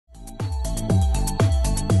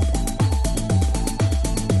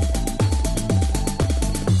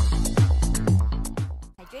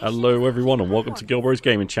Hello everyone and welcome to GilBroz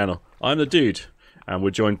Gaming Channel. I'm the Dude and we're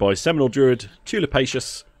joined by Seminal, Druid, Tulip,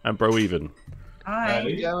 and Broeven. Hi. How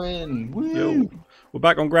you going? Woo. Yo. We're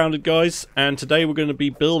back on Grounded, guys, and today we're going to be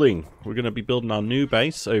building. We're going to be building our new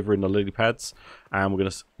base over in the lily pads, and we're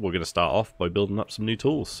going to start off by building up some new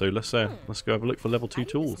tools. So let's go have a look for level 2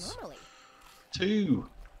 tools.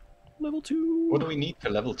 Level 2. What do we need for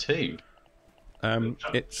level 2?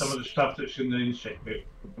 It's some of the stuff that's in the insect bit.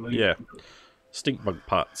 I believe. yeah, stink bug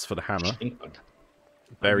parts for the hammer. Stink bug.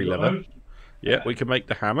 Berry Have you got leather. those? Yeah, we can make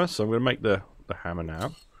the hammer, so I'm going to make the hammer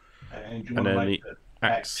now. And you And want to then make the the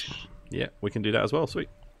axe. Yeah, we can do that as well. Sweet.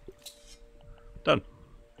 Done.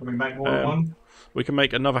 Can we make more than one? We can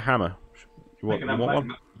make another hammer. You want Make one?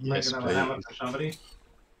 make Yes, another hammer for somebody.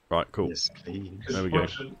 Right, cool. Yes, please. 'Cause There we go.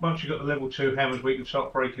 once you've got the level 2 hammers, we can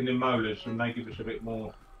start breaking in molars, and they give us a bit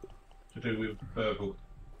more to do with burgle.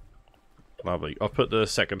 Lovely. I've put the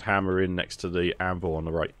second hammer in next to the anvil on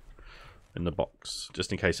the right in the box,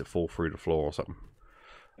 just in case it falls through the floor or something.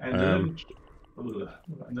 And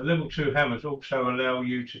the level 2 hammers also allow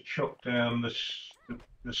you to chop down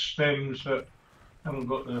the stems that haven't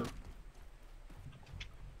got the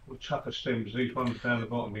tucker stems. These ones down the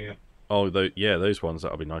bottom here. Oh, yeah, those ones,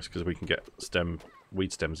 that'll be nice because we can get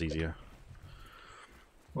weed stems easier.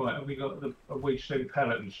 Right, have we got a weed stem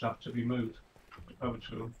pallet and stuff to be moved over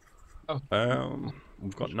to them?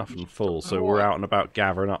 We've got nothing full, so we're out and about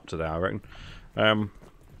gathering up to that, I reckon.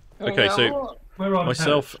 Okay, so Where are the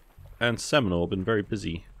myself and Seminal have been very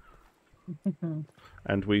busy,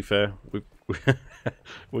 and we're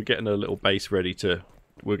getting a little base ready to.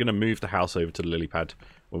 We're going to move the house over to the lily pad.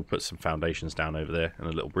 We'll put some foundations down over there and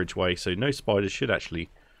a little bridgeway, so no spiders should actually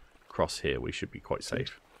cross here. We should be quite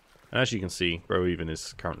safe. And as you can see, Broeven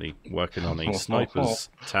is currently working on a sniper's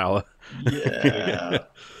tower. Yeah.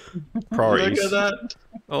 Priorities. Look at that.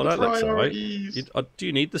 Oh, that looks alright. Priorities. Do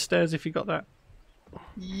you need the stairs if you got that?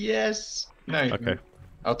 Yes. No. Okay.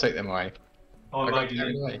 I'll take them away. I got I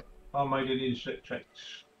carried away. made an insect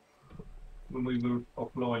checks when we were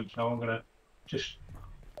offline, so I'm going to just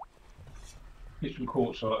get some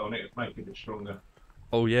quartzite on it and make it a bit stronger.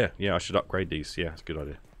 Oh yeah, I should upgrade these. Yeah, it's a good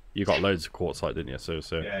idea. You got loads of quartzite, didn't you? So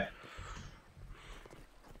Yeah.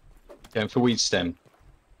 Going for weed stem.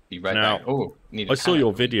 Be right Now, back. Oh, need a I saw pallet.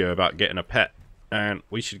 your video about getting a pet, and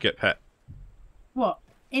we should get pet. What?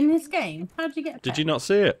 In this game? How'd you get a Did pet? you not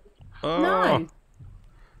see it? Oh, No.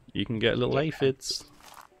 You can get little aphids.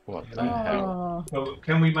 What the hell? Oh. Well,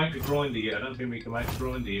 can we make the grinder yet? I don't think we can make the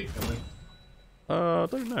grinder yet, can we? I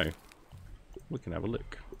don't know. We can have a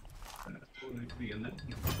look.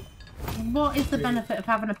 What is the benefit of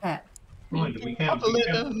having a pet? Grinder, we can. Cuddle it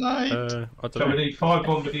at night. I So we don't know. need 5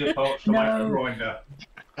 bombardier parts to make a No. grinder.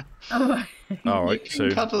 Oh. All right, You so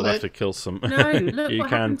can cuddle we'll have it. to kill some. No, look you what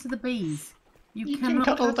can. happened to the bees. You can cannot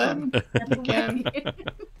cuddle have them. Get You can.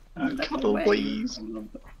 away. Cuddle, please.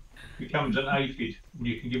 Becomes an aphid, and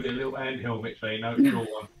you can give it a little hand helmet so you know it's your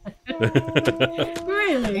one.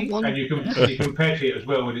 Really? And you can pet it as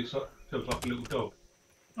well, and it's feels like a little dog.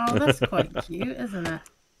 Oh, that's quite cute, isn't it?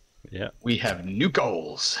 Yeah. We have new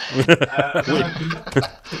goals.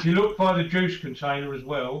 If you look by the juice container as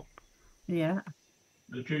well, Yeah.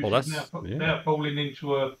 the juice Well, is that's- now, yeah. now falling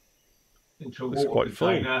into a It's water quite full.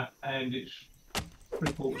 container, and it's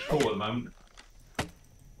 3/4 full at the moment.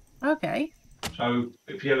 Okay. So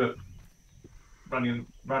if you're ever running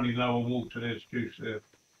low on water, there's juice there.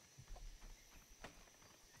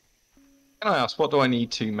 Can I ask, what do I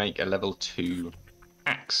need to make a level 2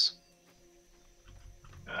 axe?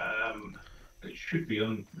 It should be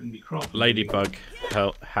on in the craft. Ladybug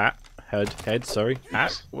head. Sorry,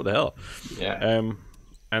 hat. What the hell? Yeah.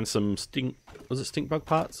 And some stink. Was it stink bug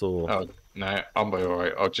parts or? Oh, no, I'll be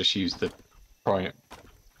alright. I'll just use the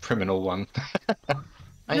criminal one. Is there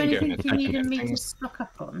There you go. anything you needed me to Things. stock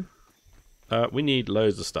up on? We need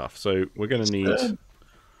loads of stuff, so we're going to need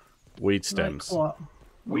weed stems. Like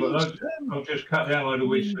what? I'll just cut down a load of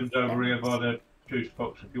weed stems over here by the juice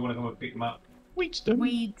box if you want to come and pick them up. Weed stem.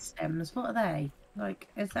 Weed stems, what are they? Like,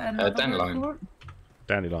 is that another dandelion. word for it?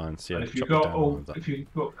 Dandelions, yeah. And if you've chop the got dandelions up. if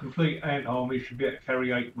you've got complete ant army, you should be able to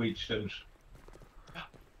carry 8 weed stems.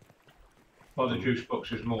 By the juice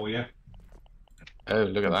box is more, yeah. Oh,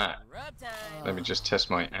 look at that. Let me just test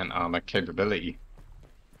my ant armor capability.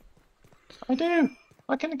 I do.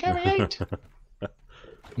 I can carry 8.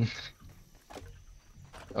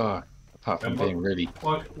 Oh, apart from And being really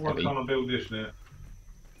Why heavy. can't I build this now?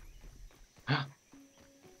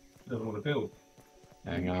 Doesn't want to build.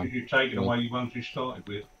 Hang on. Because you've taken away the ones you started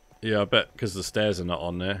with. Yeah, I bet because the stairs are not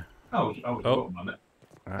on there. I was bottom on it.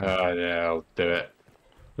 Oh, yeah, I'll do it.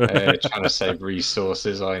 Trying to save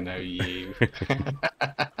resources, I know you.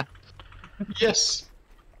 Yes!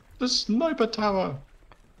 The sniper tower!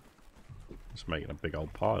 Just making a big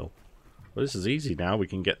old pile. Well, this is easy now. We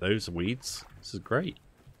can get those weeds. This is great.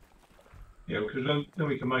 Yeah, because then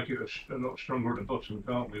we can make it a lot stronger at the bottom,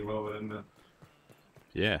 can't we? Rather than.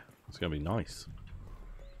 Yeah, it's going to be nice.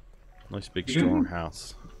 Nice big strong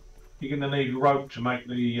house. You're going to need rope to make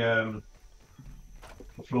the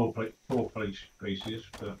floor pieces,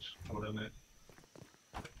 but other than that.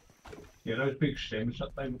 Yeah, those big stems,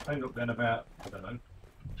 they look then about, I don't know,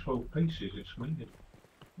 12 pieces. It's splendid.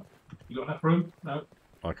 You got enough room? No?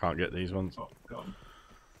 I can't get these ones. Oh, got 'em.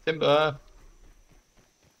 Timber!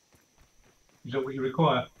 Is that what you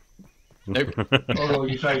require? Nope. Oh,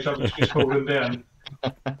 you say something's just fallen down.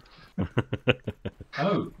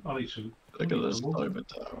 Oh, I need some. Look at this sniper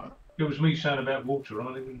tower. It was me saying about water. I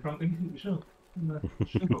haven't even drunk anything myself.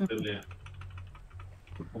 Stopped in there.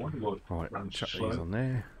 Right, chuck these on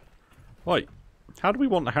there. Right, how do we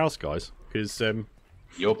want the house, guys? Because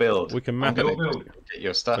Your build. we can map it. Get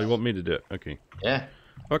your stuff. So you want me to do it? Okay. Yeah.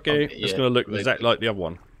 Okay, it's going to look exactly like the other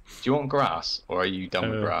one. Do you want grass, or are you done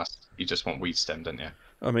with grass? You just want weed stem, don't you?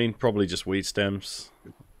 I mean, probably just weed stems.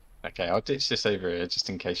 Okay, I'll ditch this over here just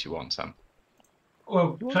in case you want some.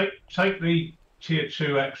 Well, take the tier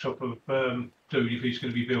 2 axe off of Dude if he's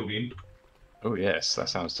going to be building, Oh yes, that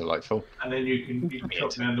sounds delightful. and then you can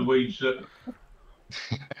chop down the weeds that.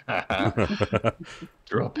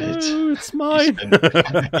 Drop it. Oh, it's mine.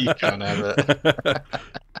 You can't have it.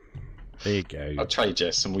 There you go. I'll trade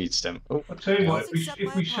you some weed stem. Oh, I'll tell you what, if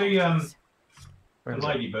we see a where is it?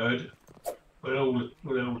 ladybird, we'll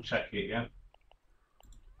all attack it, yeah.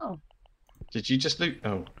 Did you just loot?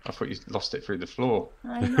 Oh, I thought you lost it through the floor.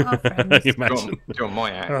 I'm not our friends. You Do you want, imagine? do you want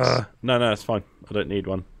my axe? No, it's fine. I don't need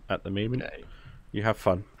one at the moment. Okay. You have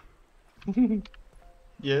fun.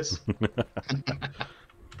 Yes.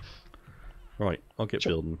 Right, I'll get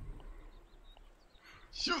building.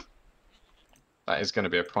 That is going to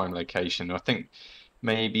be a prime location. I think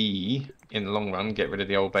maybe in the long run, get rid of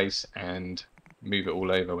the old base and move it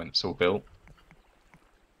all over when it's all built.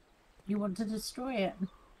 You want to destroy it?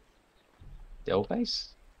 The old base?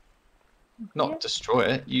 Not Yeah. destroy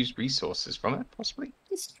it, use resources from it, possibly.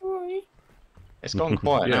 Destroy. It's gone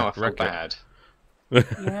quiet Yeah, now, I feel wreck it. bad.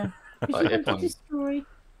 Yeah. If you Like want to everyone- destroy.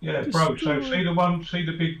 Yeah, bro. So see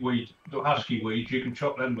the big weed, the husky weeds. You can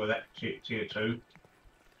chop them with that tier 2.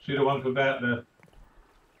 See the ones about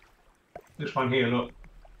this one here. Look,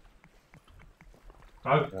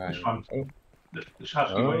 bro. Right. This one. Oh, This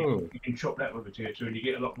husky Oh. weed. You can chop that with a tier 2, and you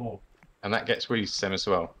get a lot more. and that gets weed stem as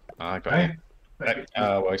well. I got Okay. it.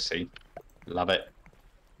 Oh, I see. Love it.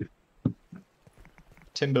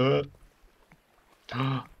 Timber.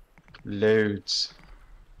 Loads.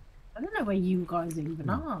 I don't know where you guys even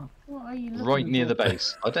are. What are you looking Right near for? the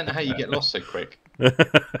base. I don't know how you get lost so quick. I'm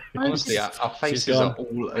Honestly, just- our faces gone. are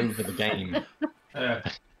all over the game.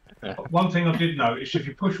 One thing I did notice: if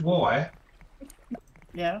you push Y,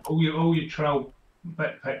 Yeah. all your trail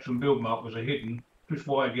backpacks and build markers are hidden. Push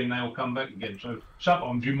Y again, they will come back again. So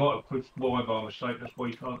sometimes you might have pushed Y by mistake. That's why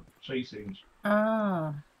you can't see things.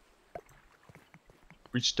 Ah,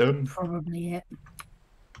 Weed stem. probably it.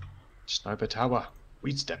 Sniper tower.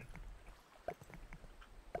 Weed stem.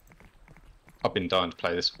 I've been dying to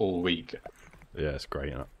play this all week. Yeah, it's great.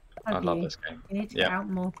 Isn't it? I Have love you? this game. You need to Yeah. get out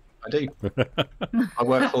more. I do. I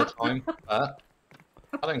work full time, but I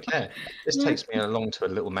don't care. This Yeah. takes me along to a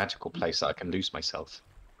little magical place that I can lose myself.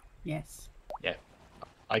 Yes. I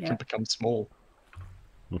Yeah. can become small.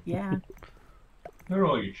 Yeah. Where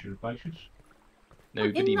are you, true patients?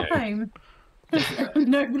 Nobody In the knows. home.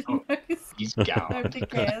 Nobody knows. He's gone. Nobody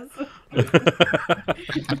cares.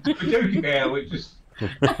 We do care. We just We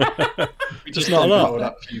Just don't not a lot. hold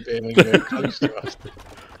up for you being anywhere close to us.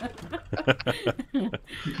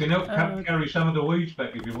 you can help Oh. carry some of the weeds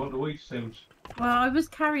back if you want the weed stems. Well, I was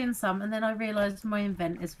carrying some, and then I realised my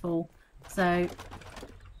invent is full. So,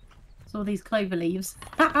 it's all these clover leaves.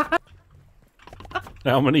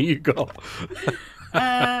 How many you got?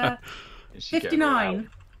 uh, You should get 59.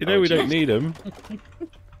 You know we don't geez. need them.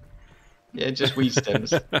 Yeah, just weed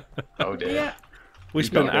stems. Oh dear. Yeah. We You've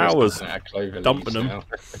spent got to do hours. something out of clover dumping leaves them. now.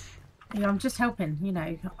 Yeah, I'm just helping. You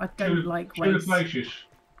know, I don't True- like True waste. patients.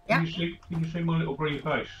 Yeah. Can you see my little green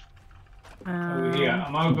face? Over here.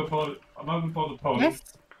 I'm over by the pond. Yes.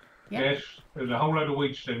 Yeah. Yes. There's a whole load of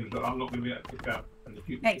weed stems that I'm not going to be able to pick up. And if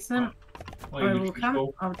you, Excellent. my I will inventory's come.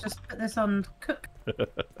 full. I'll just put this on cook.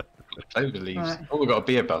 Clover leaves. Right. Oh, we've got a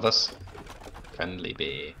bee above us. Friendly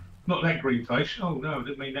bee. Not that green face. Oh no, I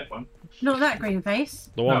didn't mean that one. Not that green face.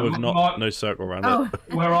 The one No, with my- no circle around Oh,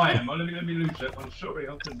 it. Where I am. Let me lose that one. Sorry,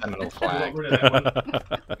 I couldn't. Seminal I got flag. rid of that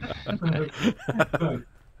one.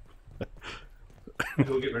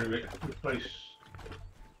 We'll get rid of it. Replace.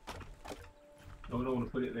 No, I don't want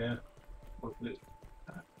to put it there. I want to put it.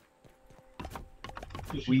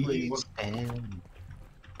 This is where you want-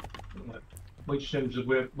 Which stems are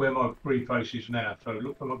where my green face is now. So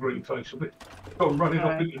look for my green face. I'm running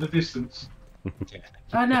off into the distance.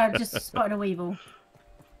 Oh no, I've just spotted a weevil.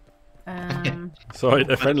 Sorry,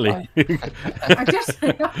 they're friendly. I just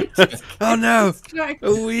Oh no! Like,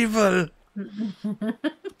 A weevil!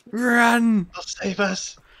 Run! They'll save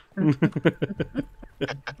us.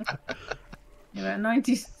 about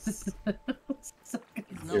 90 seconds.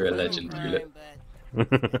 You're a legend, Tulip.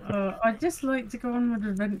 I'd just like to go on with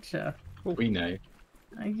adventure. We know.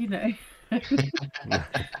 You know.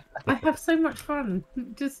 I have so much fun.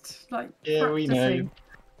 Just like Yeah, we know.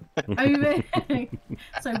 Over.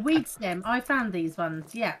 So weed stem. I found these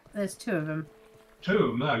ones. Yeah, there's 2 of them. 2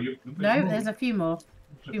 of them. No, there's a few more.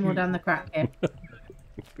 A few more down the crack here.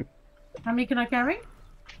 How many can I carry?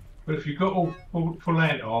 But if you've got all full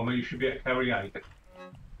ant armour, you should be able to carry 8.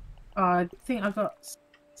 I think I've got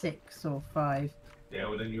 6 or 5. Yeah,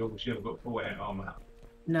 well then you obviously haven't got full ant armour.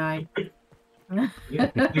 No. Yeah,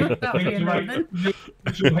 That'll be annoying.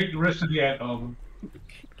 to make the rest of the ant armour.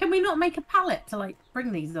 Can we not make a pallet to like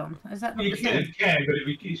bring these on? Is that not You the same? can, but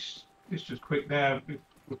it's just quick now.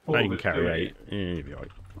 I can carry 8. Yeah, you'll be right.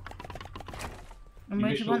 And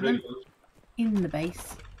where do you want them? In the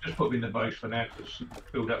base. Just put them in the base for now, to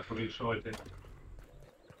build up from inside then.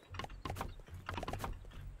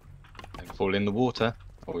 And fall in the water,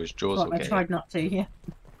 or his jaws will I get tried not to, yeah.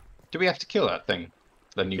 Do we have to kill that thing?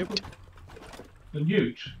 The newt? The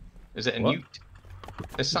newt? Is it a What? newt?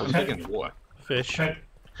 There's something big in the water. Fish.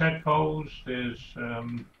 Tadpoles, there's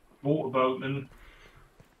water boatmen,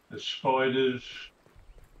 there's spiders.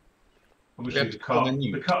 Obviously have to kill the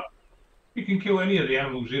newt. You can kill any of the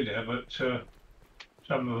animals in there, but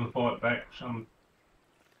some of them fight back, some...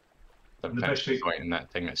 The the best best thing- fighting that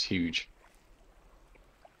thing, that's huge.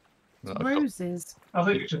 I've got- Roses. I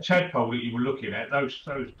think it's a tadpole that you were looking at. Those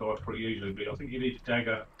die pretty easily, but I think you need a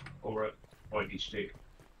dagger or a mighty stick.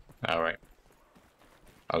 Alright.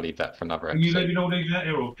 I'll leave that for another Are you episode. leaving all these out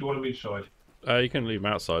here, or do you want them inside? You can leave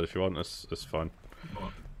them outside if you want. That's fine.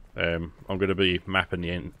 Right. I'm going to be mapping the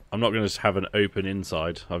in. I'm not going to have an open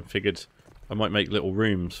inside. I figured I might make little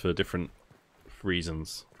rooms for different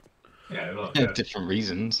reasons. Yeah, like Different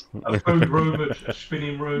reasons. a food room, a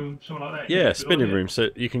spinning room, something like that. Yeah, Good spinning idea. room. So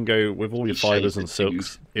you can go with all your Shave fibres the and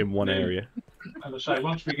silks in one Yeah. area. As I say,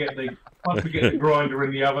 once we get the grinder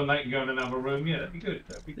in the oven, they can go in another room. Yeah, that'd be good.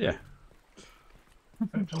 That'd be good. Yeah. In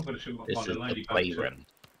fact, I'm going to see what I This find is a the ladybug. playroom.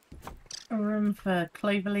 A room for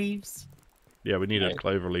clover leaves. Yeah, we need a Right.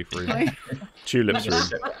 cloverleaf room. Clo- Tulips A room.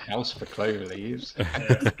 separate house for clover leaves.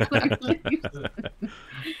 clover leaves.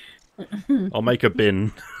 I'll make a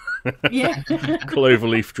bin. Yeah.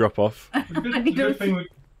 Cloverleaf drop off. The good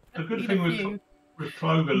thing with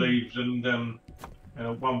clover leaves and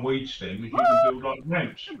one weed stem is you can build like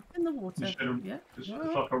ramps. In the water. Instead of, Yeah. it's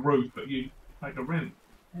like a roof, but you make a ramp.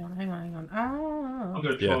 Hang on. Oh. I'm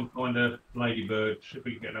going to Yeah. try and find a ladybird, see if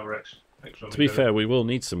we can get another X. To be fair, we will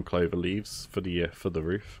need some clover leaves for the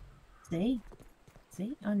roof. See?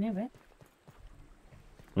 I knew it.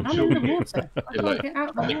 I'm Until in we the get- water. I You're can't like, get out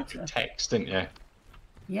of the Like water. text, didn't you?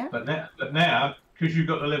 Yeah. But now, because you've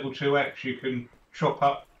got the level 2 axe, you can chop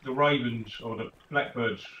up the ravens or the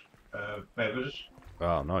blackbird's feathers,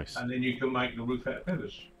 Oh, nice. and then you can make the roof out of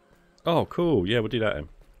feathers. Oh, cool. Yeah, we'll do that then.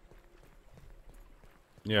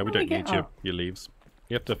 Yeah, we How do we don't get need your, up? your leaves.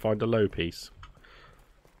 You have to find a low piece.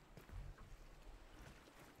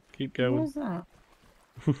 Keep going. Where's that?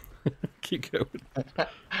 Keep going.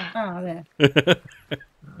 Ah, there.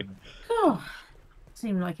 Oh,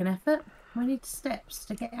 seemed like an effort. We need steps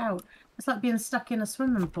to get out. It's like being stuck in a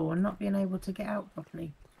swimming pool and not being able to get out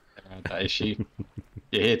properly. That issue.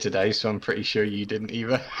 You're here today, so I'm pretty sure you didn't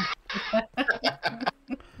either.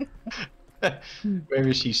 Where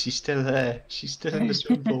is she? She's still there. She's still in the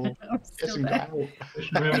swimming pool. I'm still Hasn't there. got out.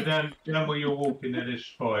 Just remember down where you're walking there, there's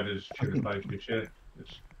spiders, chewing babies, yeah.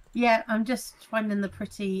 Yeah, I'm just finding the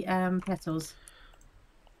pretty petals.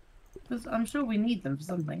 'Cause I'm sure we need them for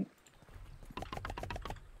something.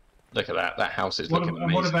 Look at that. That house is What looking ab-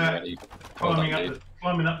 amazing what about already. Well done,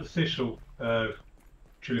 Climbing dude. up the thistle,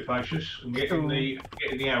 tulipaceous, and getting the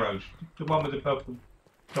arrows. The one with the purple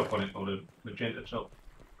top on it, or the magenta top.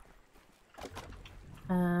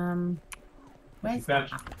 Where's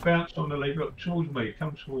Bounce on the leaf. Look towards me.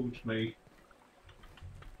 Come towards me.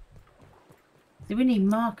 Do we need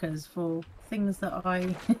markers for things that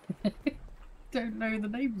I don't know the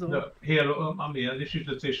names of? Look here. Look, I'm here. This is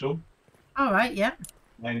the thistle, All right, yeah.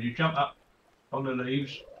 and you jump up on the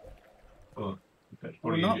leaves, Oh, that's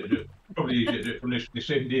Or probably not. easier to do it. Probably easier to do it from this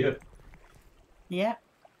end here. Yeah.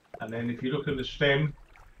 And then if you look at the stem,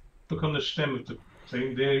 look on the stem of the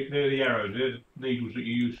thing. They're the arrows. They're the needles that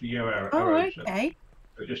you use for your Oh, arrows. okay.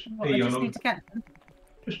 So just What, I E on just them. need to get them.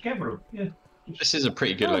 Just gather them. Yeah. This is a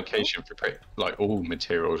pretty good Oh, location for like all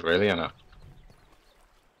materials, really, isn't it?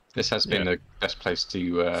 This has been the best place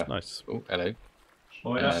to. It's nice. Oh, hello.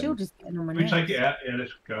 Spider. The shield is getting on my we take nerves. it out. Yeah,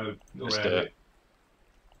 let's go. You're Let's out do of it.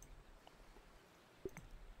 it.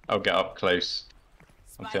 I'll get up close.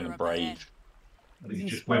 I'm feeling brave. I think There's you a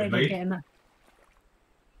just web spider me. getting that.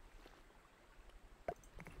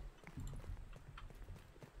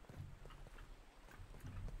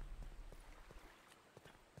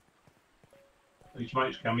 These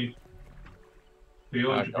mates coming.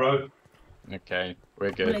 Behind you, Okay. bro. Okay,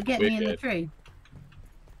 we're good. Will it get we're me in the good. tree?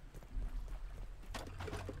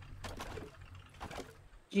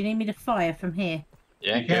 Do you need me to fire from here?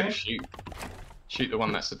 Yeah, You go can. shoot. Shoot the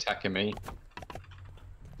one that's attacking me.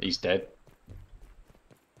 He's dead.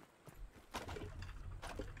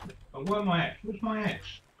 Oh, where's my axe? Where's my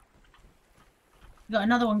axe? You got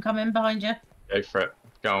another one coming behind you. Go for it.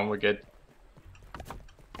 Go on, we're good.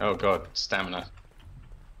 Oh god, stamina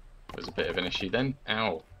was a bit of an issue then.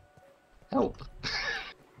 Ow. Help.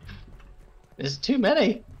 There's too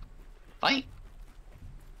many. Fight.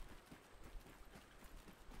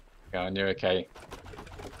 Go on, you're okay.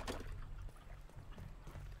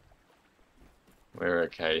 We're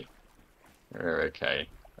okay. We're okay.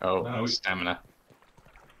 Oh, No, we- stamina.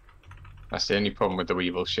 That's the only problem with the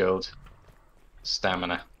Weevil shield.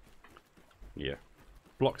 Stamina. Yeah.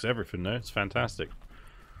 Blocks everything though. It's fantastic.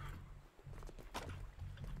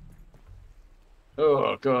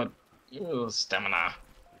 Oh god. Oh, stamina.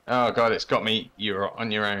 Oh god, it's got me. You're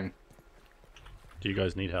on your own. Do you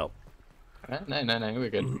guys need help? No, we're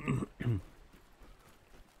good.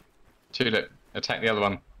 Tulip, attack the other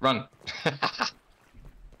one. Run.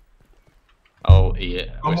 Oh,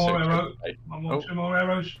 yeah. One we're so more close. arrow. Hey, One more, Oh. 2 more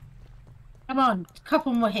arrows. Come on, a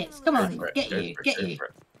couple more hits. Come go on, for it, get go you, for it, get go you. for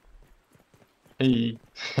it.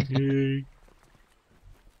 Hey.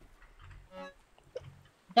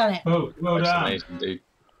 Done it, Oh, well That's done. amazing, dude.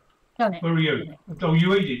 done it. Where are you? Oh,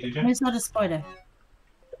 you eat it, did you? Where's the other spider?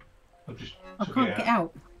 I'll just I took can't it get out.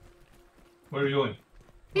 out. Where are you going?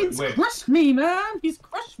 He's Where? crushed me, man. He's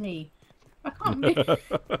crushed me. I can't move. I can't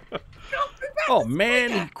move back. Oh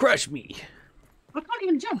man, he crushed me. I can't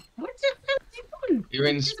even jump. What the hell is he doing? You're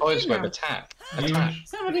in He's spider's disappeared web. now. Attack. Are you Attack.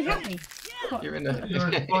 Somebody help me. What? You're in the, You're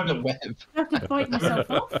in a in spider. the web. I have to bite myself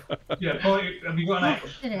off. Yeah, boy, have you got an axe?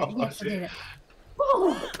 Did it? Oh, Yes, I that's did it.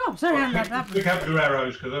 Oh, gosh, I don't know that. Pick up your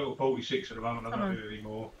arrows because I've got 46 at the moment. I Come don't on. do it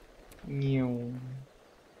anymore. Meow.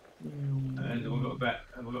 And we've got a bat.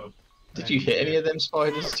 And we've got a, Did you hit any of them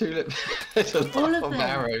spiders, Tulip? There's a All lot of of them.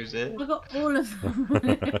 arrows here. I got all of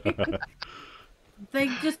them. They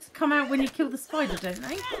just come out when you kill the spider, don't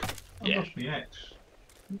they? I've Yeah. lost my axe.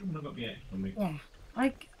 I've got my axe on me. Yeah.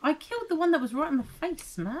 I killed the one that was right in the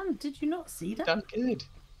face, man. Did you not see You that? done good.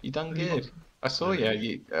 You done You good. I saw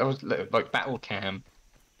you. I was like battle cam.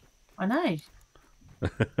 I know.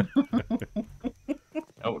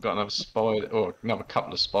 Oh, we've got another spider, or another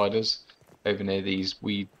couple of spiders over near these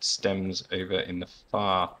weed stems over in the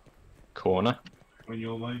far corner. On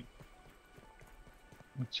your way.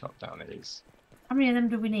 I'll chop down these. How many of them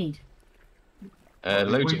do we need?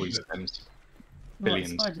 Loads of Weed weed stems. stems. What,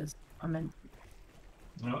 Billions. spiders. I meant.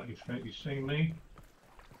 No, you've seen me.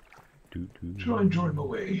 Do, do. Try and join my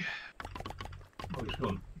way. Oh, it's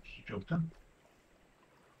gone. It's the job done.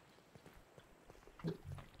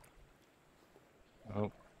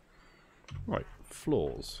 Oh, Right,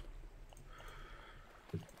 floors.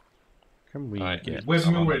 Can we Right, get Where's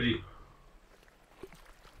some? me already?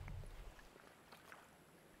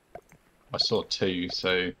 I saw two,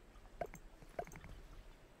 so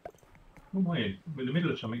What am I in? I'm in the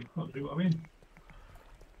middle of something. I can't see what I'm in.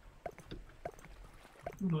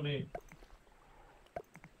 Hold on here.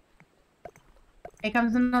 Here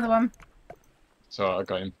comes another one. so I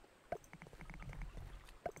got him.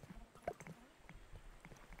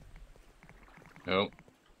 Oh,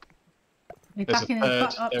 He's there's a backing his third.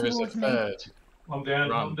 butt up There is a towards me. third. I'm down.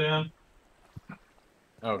 Run. I'm down.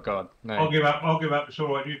 Oh God, no. I'll give up. I'll give up. It's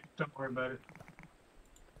all right. You don't worry about it.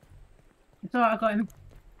 It's alright, I got him.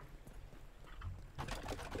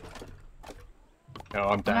 Oh,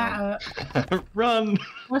 I'm down. Matter. Run!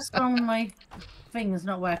 What's wrong with my thing's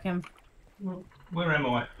not working? Well, where am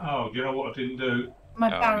I? Oh, do you know what I didn't do? My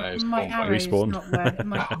Oh, barrel, no, it's my spawn point. arrow's Respawn. not working.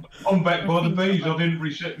 My, I'm back by the I think bees. so. I didn't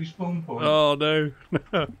reset my spawn point. Oh no.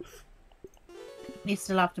 he's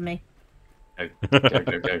still after me. Go.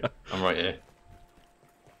 I'm right here.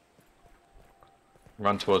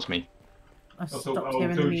 Run towards me. I thought, stopped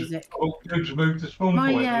hearing the music. To move to spawn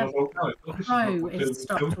My point. And I thought, no, this is not pro what is Tulip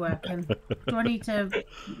stopped do. working. Do I need to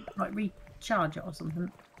like recharge it or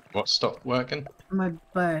something? What stopped working? My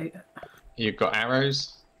bow. You've got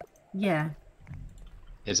arrows? Yeah,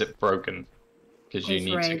 Is it broken? Because you It's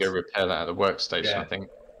need to go red. repair that at the workstation, Yeah. I think.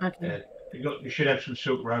 okay. Yeah, you should have some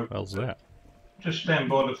silk rope. How's that? Just stand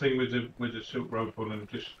by the thing with the silk rope on and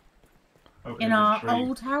just open In the our tree.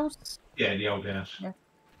 old house? Yeah, the old house. Yeah.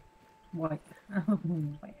 White.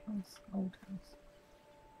 White house. Old house.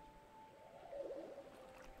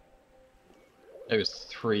 There was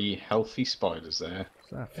 3 healthy spiders there.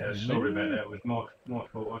 Yeah, sorry about that. It was my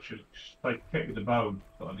fault. I should have kept with the bow,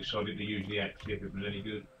 but I decided to use the axe if it was any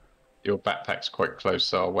good. Your backpack's quite close,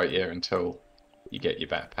 so I'll wait here until you get your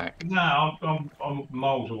backpack. No, I'm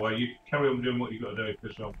miles away. You carry on doing what you got to do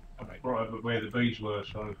because I'm right over where the bees were,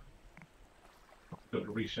 so I've got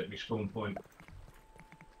to reset my spawn point.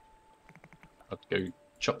 I'll go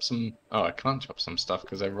chop some... Oh, I can't chop some stuff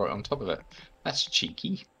because they're right on top of it. That's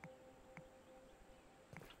cheeky.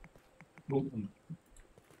 Ooh.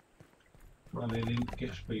 Running in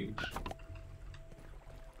gas beetles.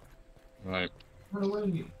 Right. Where are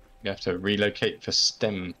you? You have to relocate for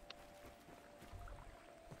stem.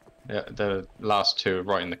 Yeah, the last 2 are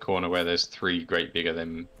right in the corner where there's 3 great bigger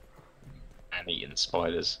than man-eating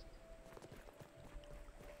spiders.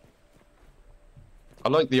 I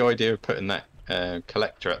like the idea of putting that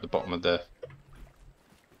collector at the bottom of the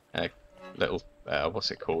little,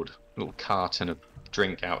 what's it called? Little carton of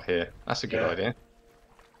drink out here. That's a good idea.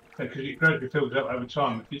 Because it gradually fills up over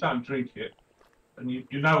time. If you don't drink it, and you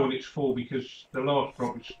know when it's full because the last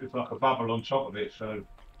drop is like a bubble on top of it, so...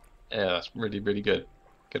 Yeah, that's really, really good.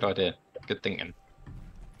 Good idea. Good thinking.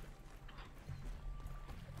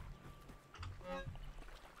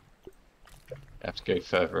 I have to go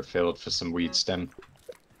further afield for some weed stem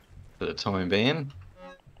for the time being.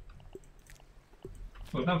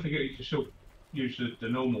 Well, don't forget you can still use the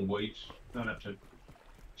normal weeds. You don't have to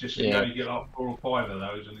just only get like 4 or 5 of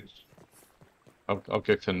those, and it's... I'll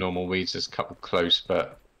go for normal weeds. There's a couple close,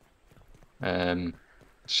 but it's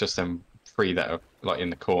just them 3 that are like in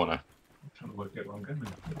the corner. I'm trying to work out where I'm going.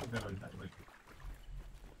 I'm going that way.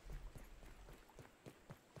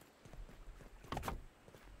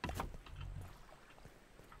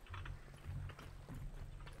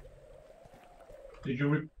 Did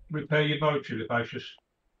you repair your bow, Tulip?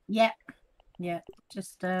 Yeah. Yeah.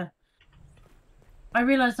 Just I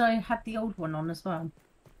realised I had the old one on as well.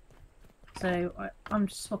 So I'm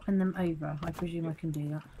just swapping them over. I presume I can do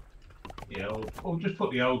that. Yeah, or just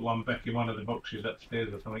put the old one back in one of the boxes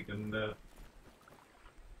upstairs or something, and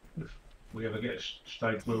if we ever get a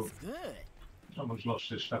stage where someone's lost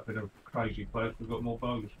their stuff in a crazy place, we've got more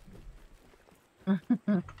bows.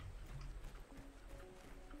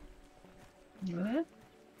 Yeah.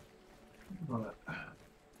 Right,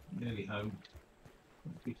 nearly home.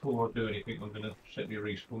 Before I do anything, I'm going to set me a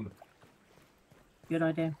respawn. Good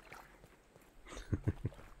idea.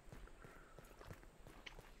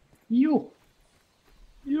 Yo!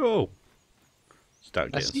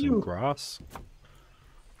 Start That's getting some you. grass.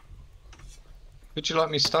 Would you like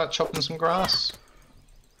me to start chopping some grass?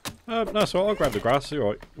 No, so I'll grab the grass. You're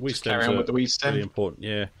right. Weed Just carry stems on are with the weed stem. really important.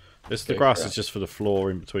 Yeah, the Go grass for is it. just for the floor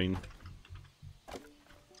in between.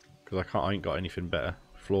 Because I ain't got anything better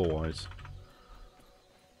floor-wise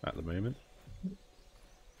at the moment.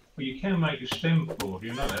 Well, you can make a stem floor, do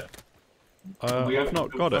you know that? I've not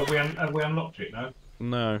got it. Have we unlocked it now?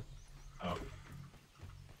 No. Oh.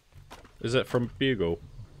 Is it from Bugle?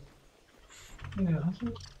 Yeah, I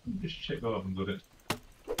thought, just check I haven't got it.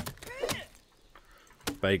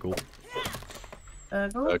 Bagel.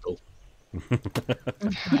 Burgle. You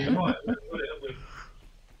might have got it, haven't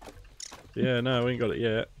we? Yeah, no, we ain't got it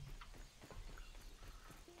yet.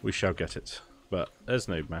 We shall get it. But there's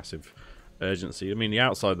no massive urgency. I mean, the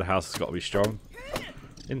outside of the house has got to be strong.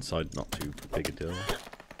 Inside, not too big a deal.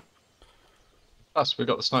 Plus, we've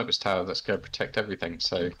got the sniper's tower that's going to protect everything,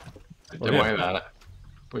 so don't yeah. worry about it.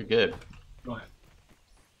 We're good. Right.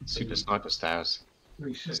 Super sniper's towers.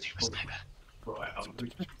 Reset. Super sniper. Right, I'm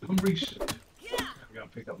reset. I'm going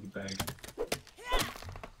to pick up the bag.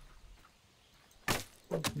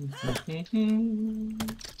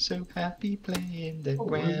 So happy playing the Oh,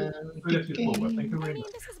 ground. we left it full, I think. I mean,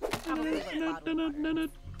 this is probably what bottom line.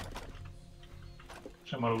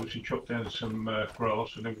 Someone obviously chopped down some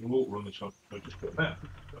grass and there was water on the top. So I just put that.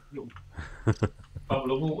 A little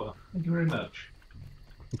bubble of water. Thank you very much.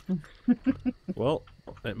 Well,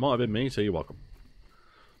 it might have been me, so you're welcome.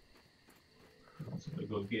 I think we've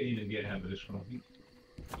got to get in and get out of this one, I think.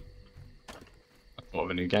 What of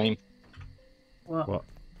a new game? What? What?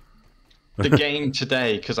 The game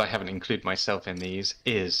today, because I haven't included myself in these,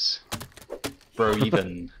 is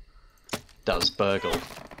Broeven does burgle.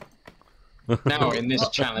 Now, in this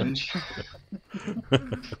challenge,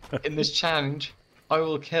 I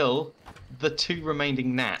will kill the 2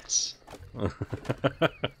 remaining gnats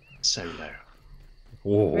solo.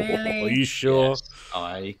 Oh, Really? are you sure? Yes,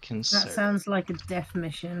 I can. That solo. sounds like a death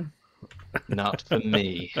mission. Not for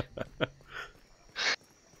me.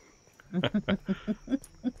 Are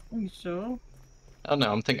you sure? Oh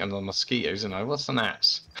no, I'm thinking of the mosquitoes, and what's the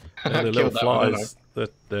gnats? They're the Killed little that one, didn't I? flies.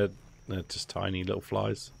 They're just tiny little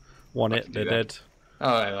flies. One I hit, can they're do that.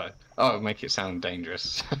 dead. Oh, make it sound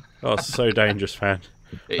dangerous. Oh, it's so dangerous, man.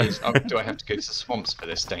 It is. Oh, do I have to go to the swamps for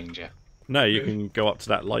this danger? No, you can go up to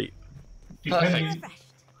that light.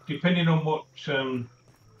 Depending on what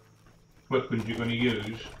weapons you're going to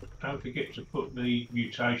use, don't forget to put the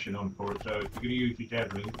mutation on for it. So if you're going to use your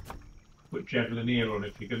javelin, put javelin here on.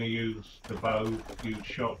 If you're going to use the bow, use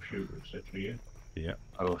sharpshooter, etc. Yeah. Yeah.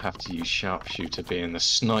 I will have to use sharpshooter, being the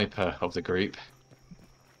sniper of the group.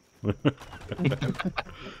 With my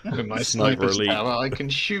Sniper sniper's elite. tower, I can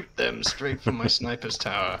shoot them straight from my sniper's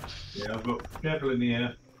tower. Yeah, I've got javelin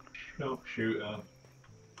here, sharpshooter,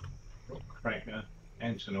 got cracker,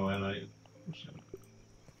 anti-annihilator.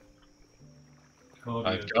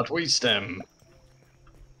 I've got wisdom.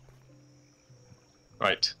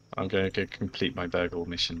 Right, I'm going to go complete my burgle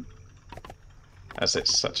mission, as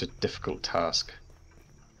it's such a difficult task.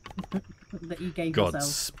 That you gave yourself.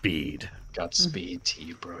 Godspeed. Godspeed to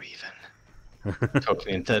you, Broeven.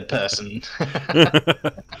 Talking in third person.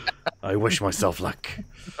 I wish myself luck.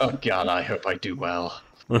 Oh god, I hope I do well.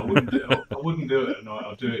 I wouldn't do it at night.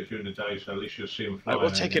 I'll do it during the day, so at least you'll see them I flying.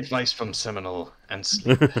 will take advice from Seminal and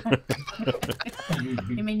sleep.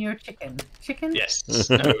 You mean you're a chicken? Chicken? Yes,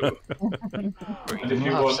 no. And if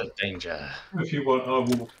you Lots want, of danger. if you want, I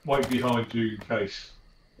will wait behind you in case.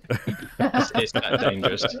 It's that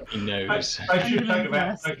dangerous. He knows. They should take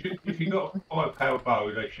about. Yes. If you've got a 5-power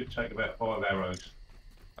bow, they should take about 5 arrows.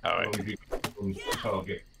 Alright. As long as you get on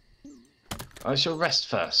target. I shall rest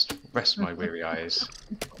first. Rest my weary eyes.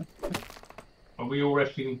 Are we all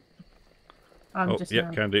resting? I'm Oh, just yep,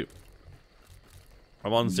 now. can do.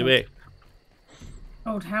 I'm on to it.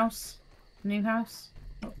 Old house, new house,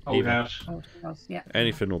 Old Even. house. old house. Yeah.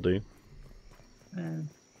 Anything will do.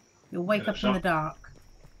 You'll wake Yeah, up in the dark.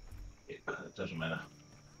 It doesn't matter.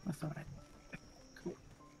 That's alright.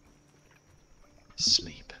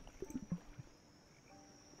 Sleep.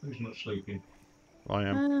 Who's not sleeping? I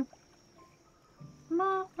am.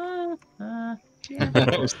 Yeah.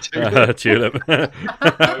 That was too Tulip.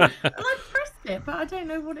 I pressed it, but I don't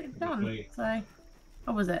know what it's done. Lovely. So,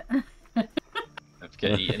 what was it? Don't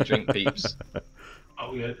forget to eat and drink, peeps.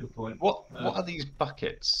 Oh yeah, good point. What are these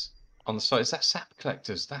buckets on the side? Is that sap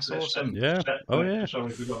collectors? That's That's awesome. Yeah. Oh, yeah. Sorry,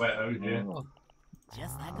 we forgot about those. Yeah. Oh,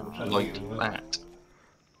 Just like a So- like that.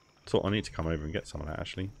 Thought I need to come over and get some of that,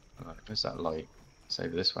 actually. Right, where's that light? It's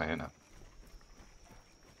over this way, isn't it?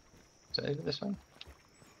 Is it over this way?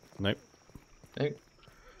 Nope. No.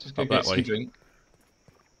 Just go Up get that some way. drink.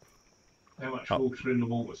 How much Oh. water in the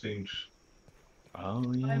water things? Oh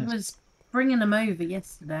I yeah. was bringing them over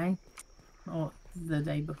yesterday, or the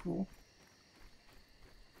day before.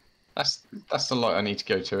 That's the light I need to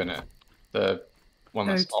go to, isn't it? The one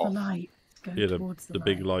Go that's to the off. light. Go Yeah, towards the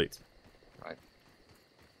big light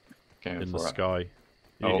Going in the for it. sky.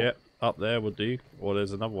 Oh. Yeah, up there would do. Or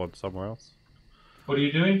there's another one somewhere else. What are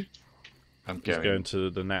you doing? I'm Just going to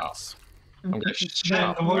the gnats. I'm going to Yeah,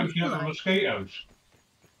 shout. I'm working out the mosquitoes.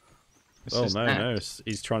 This Oh is no, that. no!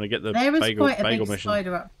 He's trying to get the There is bagel quite a big mission.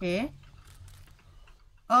 spider up here.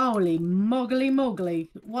 Holy moggly moggly!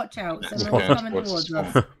 Watch out! That's Someone's going coming towards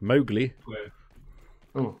towards the us. Mowgli. Where?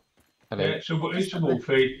 Oh, Yeah, hello. it's a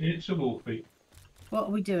wolfie. It's a wolfie. What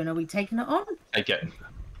are we doing? Are we taking it on? Take it.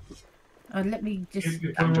 Let me just. If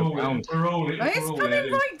we're Stand all, around. if we're all, if Oh, it's we're all coming there,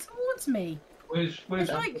 then right towards me. where's It's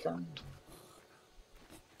like,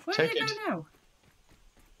 where Take did it. it go now?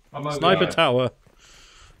 I'm over Sniper there. tower.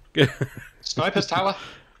 Sniper's tower.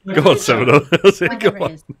 Go on, Seminal. Oh, Go there it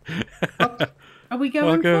on. is. Are we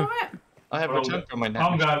going go. for it? I have Well, returned from my I'm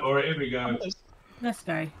net. going for it. Here we go. Let's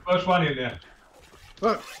go. First one in there.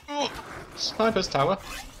 Look. Oh, Sniper's tower.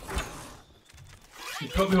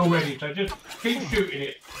 It's got me already, so just keep shooting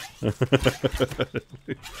it.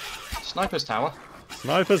 Sniper's tower.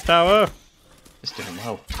 Sniper's tower. It's doing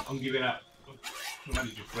well. I'm giving up.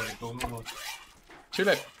 Somebody just ran a corner.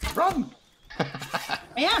 Tulip, run! I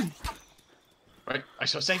am. Right, I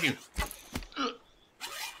shall save you.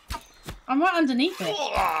 I'm right underneath it.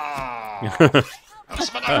 I'm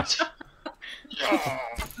spun out. Yeah.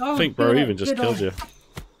 Oh, think good, Broeven just good killed old you.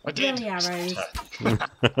 I did. Lily arrows.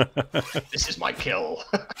 This is my kill.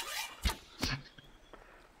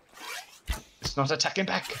 It's not attacking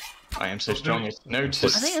back. I am so strong. It's noticed.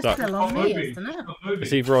 I think it's Stuck. still on me, isn't it?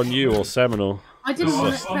 It's either on you or Seminal. I didn't No,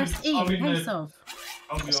 want to I'm- press E I'm in in the- case of.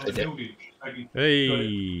 I'm Yes, on I the did. building.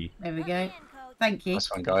 Hey. There we go. Thank you. That's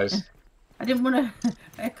fine, guys. I didn't want to,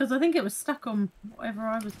 because I think it was stuck on whatever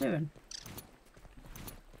I was doing.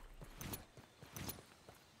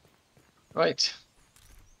 Right.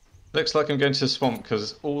 Looks like I'm going to the swamp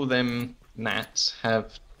because all them gnats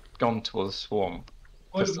have gone to the swamp.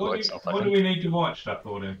 What, Just the what, white do, stuff, I what do think. we need the white stuff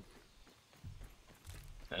for then?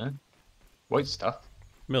 Huh? White stuff.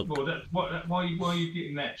 Milk. Well, why are you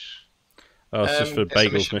getting that? Oh, it's just for it's a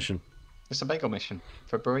Bagel's mission. It's a bagel mission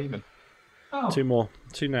for Broeven. Oh, Two more.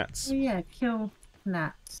 2 gnats. Oh, yeah, kill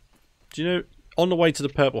gnats. Do you know, on the way to the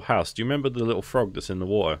purple house, do you remember the little frog that's in the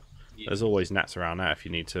water? There's always gnats around there if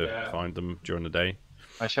you need to Yeah. find them during the day.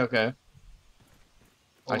 I shall go.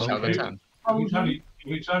 I well, shall if return.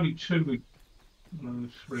 it's only 2,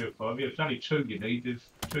 3 or 5. Yeah, it's only 2 you need. There's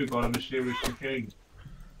 2 by the mysterious machine.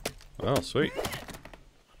 Oh, sweet.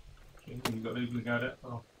 You've got to even go that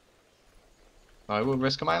far. I will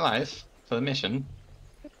risk my life for the mission.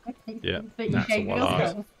 Yeah, But you gnats gave are well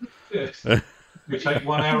yourself. Yes. We take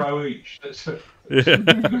 1 arrow each. That's it.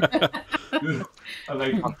 Yeah. And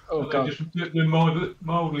they, Oh, and God. they just they're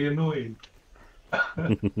mildly annoying.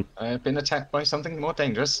 I've been attacked by something more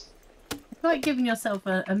dangerous. It's like giving yourself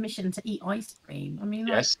a mission to eat ice cream. I mean,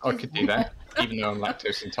 like, Yes, I could do that, even though I'm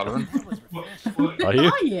lactose intolerant. What, Are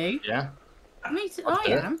you? Are you? Yeah. Me too. I'll I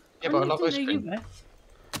do it. am. Yeah, but I love didn't ice know cream. you were.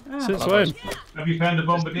 Ah. Since I love when? ice cream. have you found a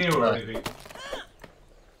bombardier or anything? A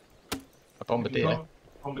If you've bombardier. got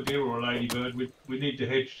a bombardier or a ladybird, we need the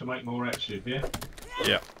hedge to make more acid, yeah?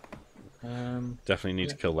 Yeah. Definitely Need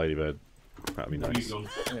to kill Ladybird. That'd be You nice.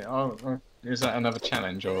 gone. Is that another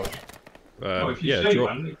challenge or Well, if you Yeah, see draw.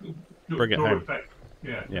 one, bring it draw home. back.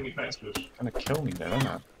 Yeah, bring it back to us. gonna kill me though, isn't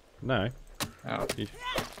it? No, Oh.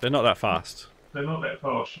 they're not that fast. They're not that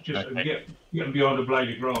fast. Just Okay. get them behind a blade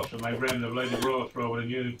of grass and they ram the blade of grass rather than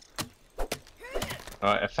you.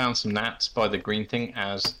 Alright, I found some gnats by the green thing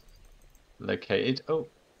as located. Oh,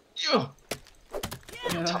 yeah,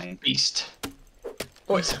 tough Right. beast.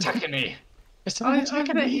 Oh, it's attacking me. It's I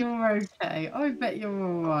attacking bet me. you're okay. I bet you're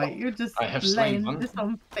alright. You're just I have slain laying one. this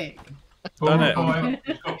on thick. 4 Done or it. 5.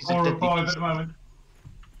 It's got He's a 4 or deadly 5 at beast. the moment.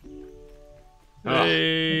 Oh,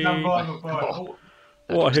 Hey, Done 5 or 5. Oh.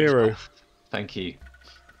 that what looks a hero! tough. Thank you.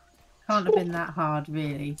 Can't have been that hard,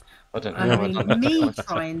 really. I don't know. I how mean, I've done me that.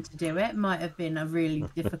 trying to do it might have been a really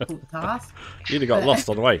difficult task. You'd have got lost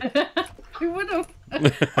on the way. We would have. I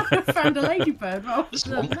would have found a ladybird rather The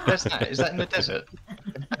than swamp? Where's that? Is that in the desert?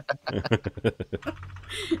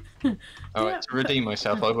 Alright, to redeem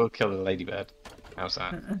myself, I will kill the ladybird. How's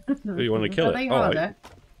that? Who you want to kill Are it? they All right. harder?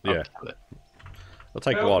 I'll Yeah, kill it. it'll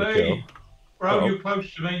take a while to kill. Bro, Uh-oh. you're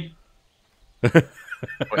close to me.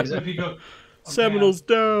 What is Have it? you got... Seminal's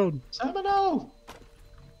down. Seminal!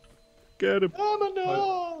 Get him.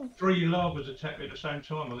 Seminal! 3 lavas attack me at the same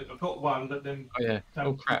time. I think I've got one, but then... Oh yeah.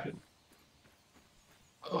 Oh crap. Can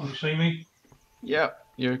Oh, you see me? yeah,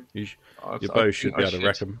 Your I bow think should I be able to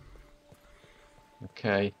wreck him.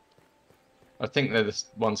 Okay. I think they're the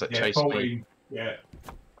ones that Yeah, chase me. 14. Yeah.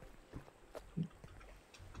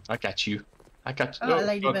 I got you. I got Oh, you. a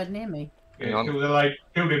ladybird near me. Hang Yeah, on.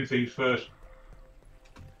 kill them things first.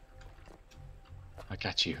 I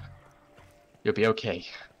got you. You'll be okay.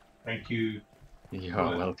 Thank you. You're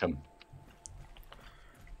Right. welcome.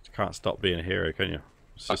 You can't stop being a hero, can you?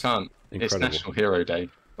 It's I just can't. It's incredible. National Hero Day.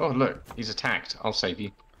 Oh look, he's attacked. I'll save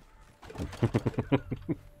you.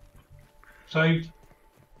 Saved.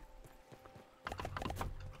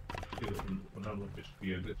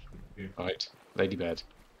 Right, ladybird.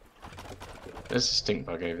 There's a stink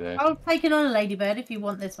bug over there. I'll take it on a ladybird if you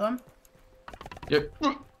want this one. Yep,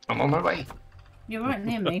 I'm on my way. You're right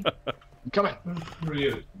near me. I'm coming. Where are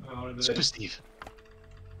you? Oh, over there. Super Steve.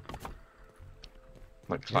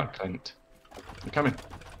 Like Clark Kent. I'm coming.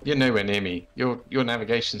 You're nowhere near me. Your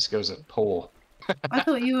navigation skills are poor. I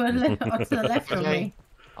thought you were to the left from Okay. me.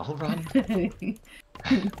 I'll run.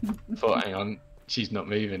 Thought, hang on, she's not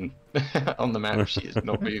moving. On the map, she is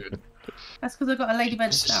not moving. That's because I've got a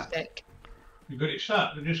ladybird Just a stuck. stick. You got it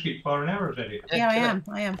shut. They just keep firing arrows at it. Yeah, I kill it. am.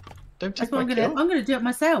 I am. Don't That's take what my I'm gonna. kill. I'm gonna do it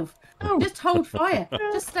myself. No. Just hold fire.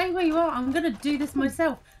 Just stay where you are. I'm gonna do this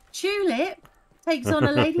myself. Tulip takes on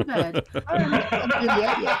a ladybird.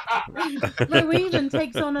 Broeven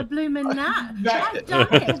takes on a bloomin' gnat. I've done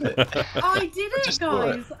it. I did it, Just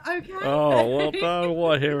guys. Okay. Oh, well done.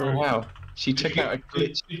 What a Oh, hero. wow. She took out a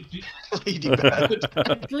glitch Did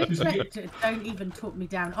ladybird. Don't even talk me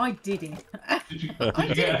down. I did it. you I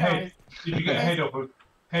did get a it, head? guys. Did you get a head off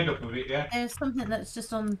of it? Yeah. There's something that's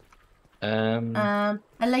just on Um. a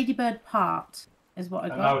ladybird part is what I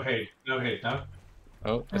got. No head. No.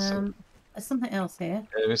 Oh, there's Something else here.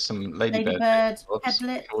 there is some ladybird. Ladybird Oops,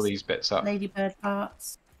 headlets. all these bits up. Ladybird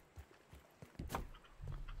parts.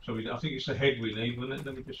 So I think it's the head we need, wasn't it?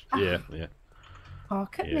 Let me just. Yeah.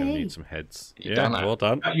 Hark at Yeah, we me. need some heads. You Yeah, done that? well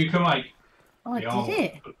done. You can make Oh, I the did armor,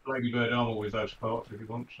 it. ladybird armor with those parts if you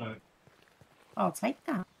want. So I'll take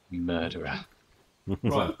that. Murderer.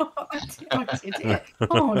 right. I did it. I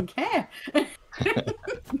don't care.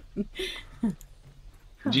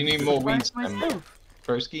 Do you need more Surprised weeds, myself.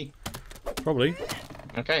 Broski? Probably.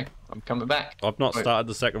 Okay, I'm coming back. I've not Wait. started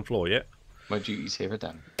the second floor yet. My duties here are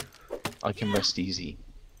done. I can rest easy.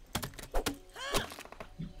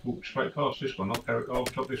 Walk straight past this one. I'll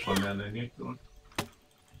chop this one down then. Yeah. Go on.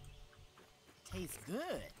 Tastes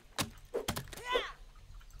good.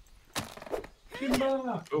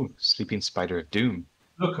 Timber! Oh, sleeping spider of doom.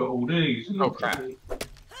 Look at all these. Oh, crap.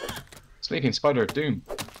 Sleeping spider of doom.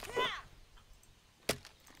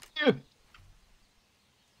 Yeah.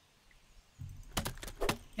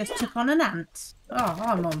 Just took on an ant. Oh,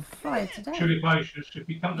 I'm on fire today. Tulip, if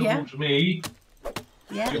you come Yeah. towards me,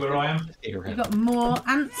 Yeah. see where I am. You got more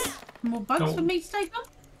ants, more bugs No. for me to take on?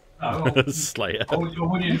 Oh, Slayer. I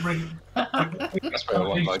want you to bring. That's where I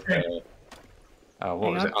want my...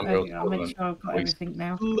 what was it? Unreal I'll make Tournament. sure I've got everything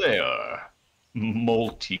now. Slayer.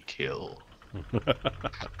 Multi-kill. Will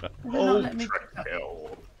they not let me Ultra pick up?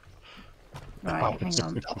 kill. Right, hang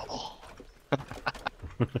on.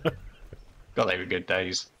 God, they were good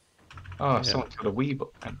days. Oh, someone killed a weeb,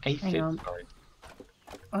 an aphid. on. Sorry.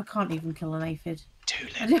 I can't even kill an aphid.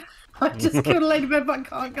 Tulip. I just killed a ladybird, but I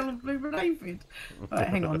can't kill a bluebird aphid. Right,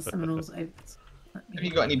 hang on. Seminal's oats. Have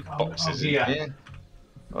you got any boxes in yeah. here?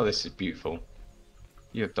 Oh, this is beautiful.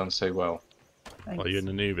 You have done so well. Oh, you're in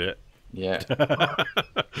the new bit. Yeah, Pick up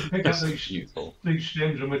this is beautiful. these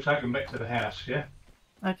stems and we'll take them back to the house. Yeah.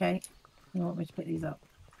 Okay. You want me to pick these up?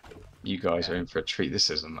 You guys are in for a treat. This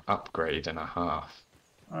is an upgrade and a half.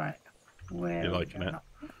 Alright. Where You're are we liking going it? up?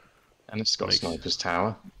 And it's got a Makes- sniper's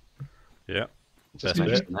tower. Yeah. Just Best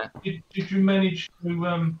mention that. Did you manage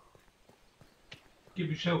to give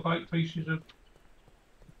yourself 8 pieces of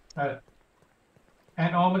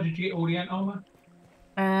ant armor? Did you get all the ant armor?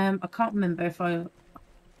 I can't remember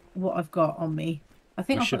what I've got on me. I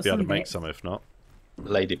think We I've should got be able to some make bits. some if not.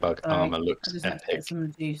 Ladybug Sorry, armor I looks just had to get epic.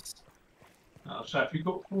 some juice. So if you've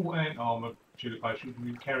got full ant armor, Tulip, you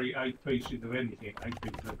can carry 8 pieces of anything, 8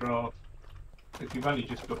 pieces of grass. If you've only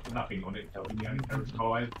just got nothing on it, you only carry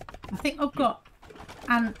 5. I think I've got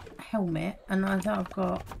ant helmet, and I think I've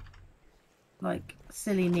got like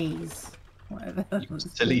silly knees, whatever.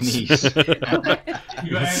 Silly knees.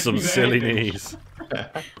 Some silly knees.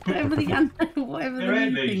 Whatever the ant, whatever They're the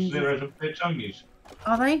ant knee knees, things. they're tongues.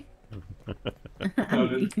 Are they? No,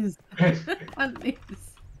 Ant knees. Ant knees.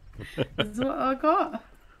 That's what I got.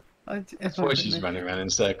 That's why she's running around in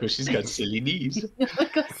circles. She's got silly knees.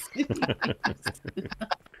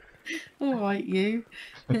 All right, you.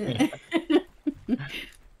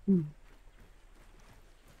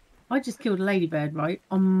 I just killed a ladybird, right,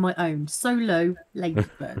 on my own. Solo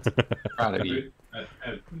ladybird. Proud of you.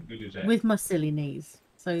 How good is that? With my silly knees.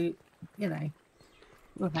 So, you know,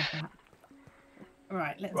 we'll have that.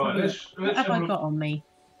 Right, let's Right, have a let's look. What have have a I look. got on me?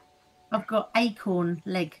 I've got acorn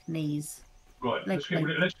leg knees. Right, let's get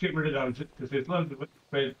rid of those because there's loads of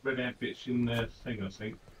red ant bits in the thing. I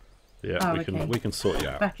think. Yeah, Oh, we can okay. we can sort you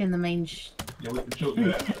out. Back in the main. Yeah, we can talk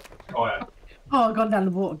about fire. Oh, I've gone down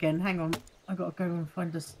the water again. Hang on. I've got to go and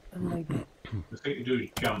find us a load. The thing to do is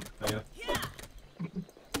jump there.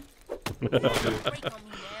 Break on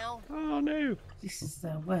me now. Oh no. This is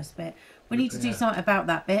the worst bit. We need to do something about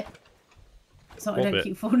that bit. So I What don't bit?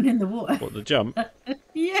 keep falling in the water. What, the jump?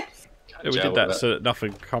 Yes. Yeah, we did that so that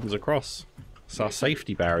nothing comes across. It's our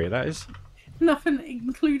safety barrier, that is. Nothing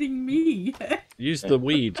including me. Use the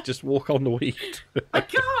weed. Just walk on the weed. I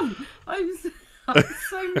can't. I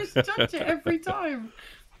so misjudge it every time.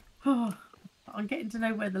 Oh, I'm getting to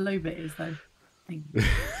know where the low bit is though.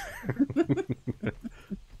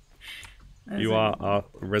 You are our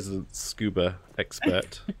resident scuba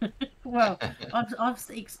expert. Well, I've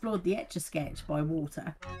explored the Etch-a-Sketch by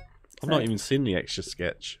water. I've not even seen the extra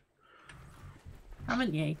sketch.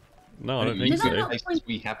 Haven't you? No, I don't You think Did I so. not- places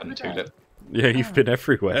we haven't, Okay. Tulip. Yeah, you've been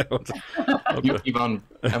everywhere. You've unveiled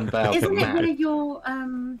the Isn't it where map. your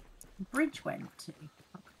bridge went to?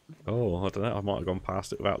 Oh, I don't know. I might have gone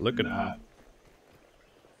past it without looking. Nah.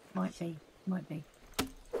 Might be.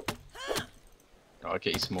 I'll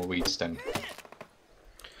get you some more weed stem.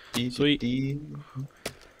 Sweet.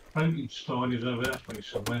 Frankenstein is over that place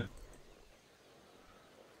somewhere.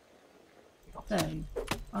 So,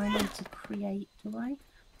 I need to create, do I?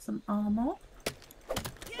 Some armour.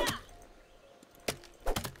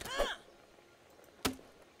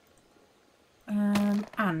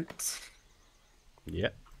 Ant.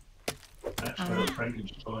 Yep. That's where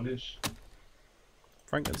Frankenstein is.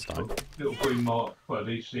 Frankenstein. Little green mark. Well,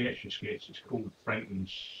 these the extra skits. It's called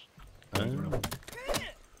Franken's. Oh.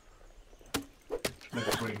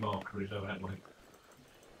 Little green marker is over that way.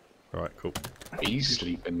 Right, cool. He's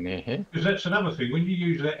sleeping near here. Because that's another thing. When you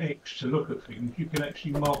use that X to look at things, you can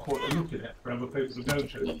actually mark what you're looking at for other people to go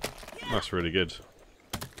to. That's really good.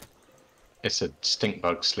 It's a stink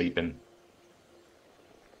bug sleeping.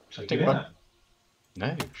 Take Stink it bug? out.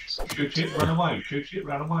 No. Shoot it, run away. Shoot it,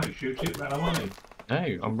 run away. Shoot it, run away.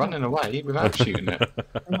 No, I'm running away without shooting it.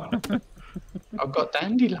 Oh. I've got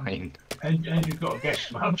dandelion. And you've got a gas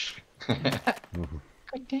mask that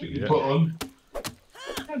you Yeah. put on.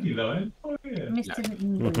 Dandelion. Oh yeah. Missing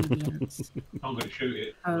ingredients. I'm going to shoot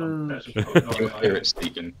it. Oh. That's a You'll hear it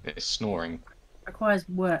sleeping. It's snoring. Requires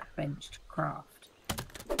workbench to craft.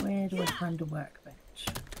 Where do I find a workbench?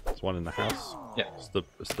 There's one in the house. Yeah. It's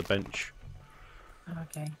the bench.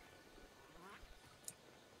 Okay.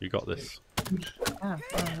 You got this. Ah,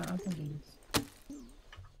 I can do this.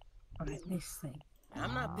 Alright, this thing.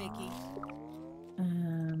 I'm not picky.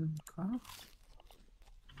 Craft.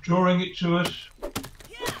 Drawing it to us.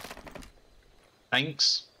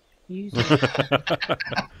 Thanks. Use it.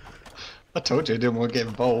 I told you I didn't want to get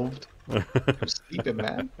involved. I'm sleeping,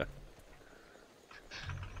 man.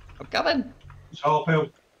 I'm coming. It's half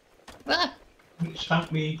help. Ah. It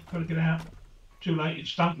stumped me. Gotta get out. Too late. It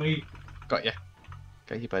stumped me. Got you.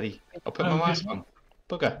 Got you, buddy. I'll put Oh, my mask just- on.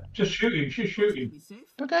 Bugger. Just shoot him. Just shoot him. Be safe.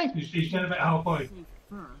 Okay. He's down about halfway. Safe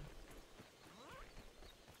fur.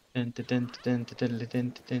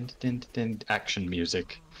 Action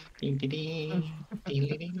music.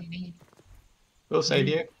 We'll save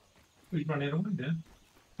you. He's running away then.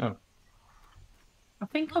 I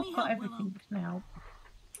think I've got everything now.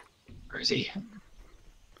 Where is he?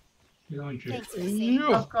 Behind you. Thanks for saving.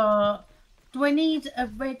 I've got... Do I need a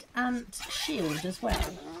red ant shield as well?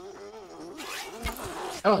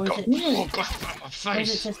 Oh, Or is God. it- Ooh, God, my Or is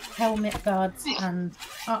face. it just helmet guards and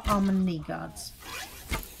arm and knee guards?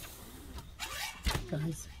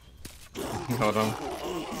 Guys. Hold on.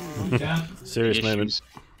 He's down. Serious Issues. moment.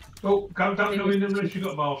 Oh, don't go in unless you've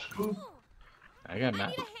got a mask. Oh. I got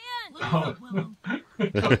that. Oh.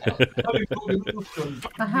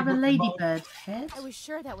 I have a ladybird head. I was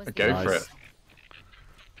sure that was Go the for Nice. it.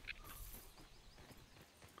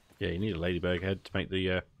 Yeah, you need a ladybird head to make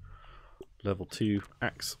the level 2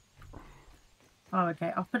 axe. Oh,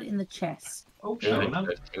 okay. I'll put it in the chest. Oh, Yeah, sorry, no.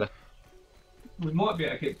 killer. We might be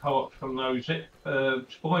able to get parts from those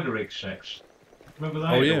spider egg sacks. Remember they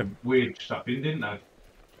Oh, had yeah. all weird stuff in, didn't they?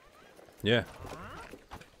 Yeah.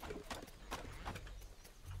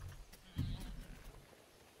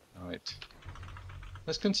 Right.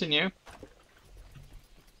 Let's continue.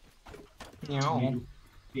 Yeah.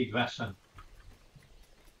 Big Vasa.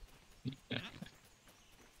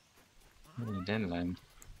 Dandelion.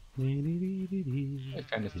 I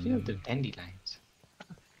found a field of dandelions.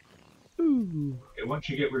 Yeah, once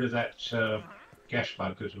you get rid of that gas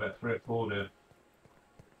bug, there's about 3 or 4 there.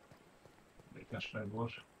 The gas bug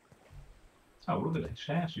was. Oh, look at this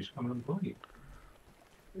house. It's coming on board.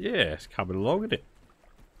 Yeah, it's coming along, isn't it?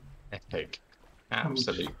 Epic.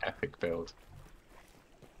 Absolute epic build.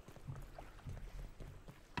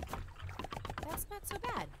 That's not so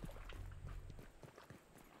bad.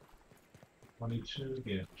 22,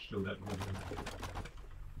 yeah, still that one.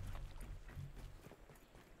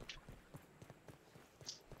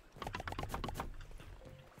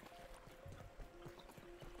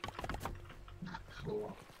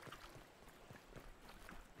 Four.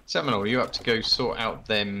 Seminal, are you up to go sort out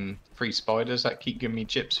them 3 spiders that keep giving me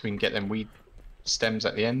chips so we can get them weed stems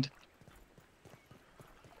at the end?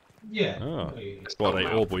 Yeah. Oh. Yeah. What, Oh, 8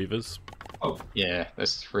 wow. orb weavers? Yeah,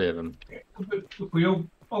 there's 3 of them. If we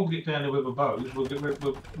all get down there with a bows, we'll get rid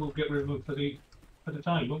of them for the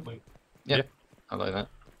time, won't we? I like that.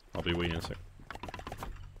 I'll be weaning a sec.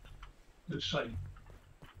 Let's say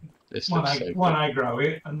This one, looks so one aggro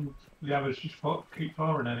it, and the others just keep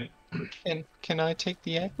firing at it. good. Can I take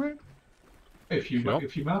the aggro? If you Sure.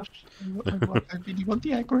 if you must. I really want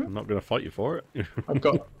the aggro. I'm not going to fight you for it. I've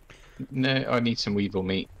got... No, I need some weevil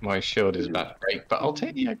meat. My shield is about to break, but I'll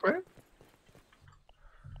take the aggro.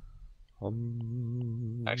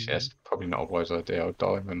 Actually, that's probably not a wise idea. I'll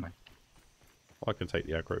die, won't I? I can take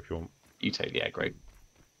the aggro if you want. You take the aggro. I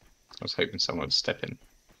was hoping someone would step in.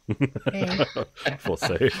 Yeah. Thought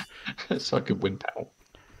so. So I could wimp out.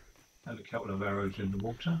 And a couple of arrows in the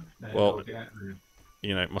water. Now Well, I'll get out of there.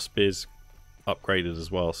 You know, my spear's upgraded as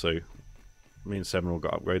well, so me and Seminal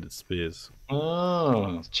got upgraded spears.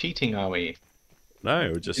 Oh, cheating, are we?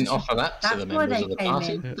 No, just Didn't offer that to That's the why members they of the came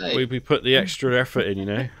party, in. did they? we put the extra effort in, you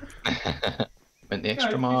know. Went the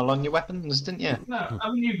extra mile on your weapons, didn't you? No,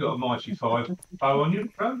 I mean, you've got a mighty 5 bow on you,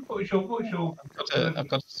 bro. What is your...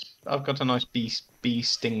 I've got a nice bee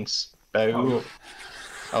stings bow.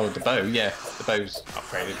 Oh, the bow, yeah, the bow's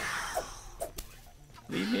upgraded.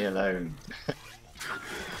 Leave me alone.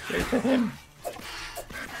 Go for him.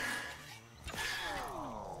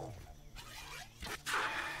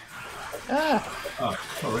 Ah! Oh,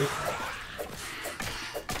 sorry.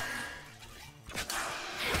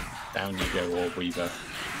 Down you go, Orb Weaver.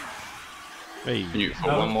 Hey. Beautiful.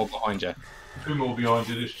 No. One more behind you. 2 more behind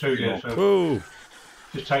you, there's 2 there, so Whoa!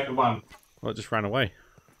 just take the one. Well, it just ran away.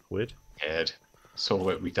 Weird. Good. Saw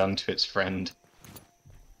what we've done to its friend.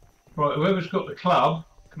 Right, whoever's got the club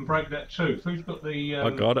can break that too. Who's got the... I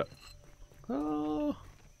got it. Oh,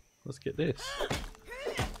 let's get this.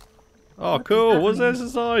 Oh, cool. What's this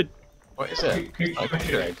inside? What is it? Keep Oh, smashing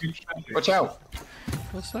Druid. it, keep smashing it. Watch out!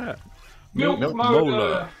 What's that? Milk Milk molar.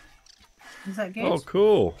 molar. Is that good? Oh,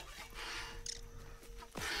 cool.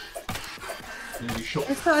 Nearly shot.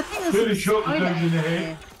 It's got, I think there's Really some shot the spider dude in the eggs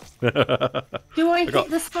head. here. Do I hit got-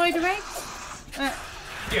 the spider eggs?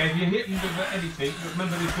 Yeah, if you hit them with anything, but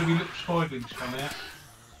remember there's going to be little spiderlings come out.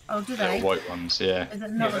 Oh, do Little they? white ones, yeah. Is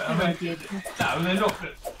it not Yeah, a but good I mean- idea? No, they're not.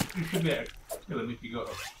 You should be able to kill them if you got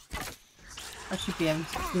them. I should be able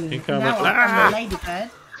to do it. Incoming. Now Ah! I'm a ladybird.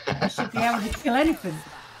 I should be able to kill anything.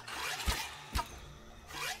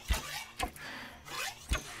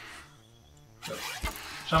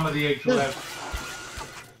 Some of the eggs will have.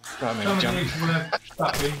 Right, Some maybe of the jump. eggs will have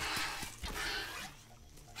stuff in.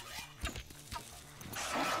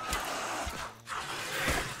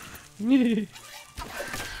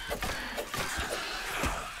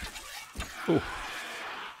 Ooh.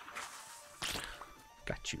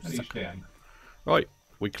 Got you, And he's sucker. down. Right,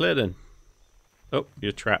 we cleared in. Oh,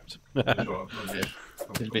 you're trapped. That's right. I'll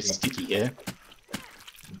It's a bit sticky here.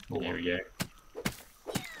 There we go.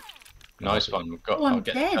 Nice one. We've got. Oh, I'm I'll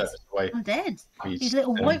get dead. the first away. I'm dead. Please. These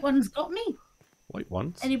little white ones got me. Wait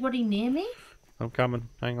once. Anybody near me? I'm coming.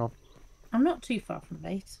 Hang on. I'm not too far from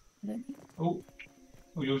base. I don't think. Oh,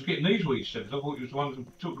 well, you was getting these weeds stems. I thought you was the ones who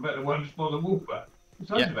talked about the ones by the water. There's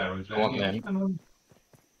loads Yeah, of arrows I there. want yeah. them. And,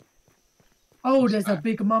 Oh, there's a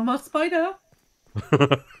big mama spider.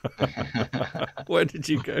 Where did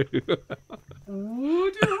you go?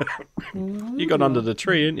 Oh, no. You got under the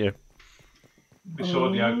tree, ain't you?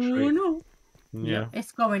 beside the oak Oh, tree. no. Yeah.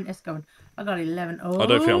 It's going. It's going. I got 11. Oh, I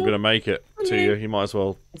don't think I'm going to make it to Okay. you. You might as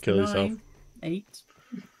well It's kill yourself. 9, 8,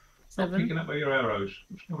 Stop 7. picking up all your arrows.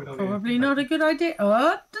 What's going on here? Probably not a good idea.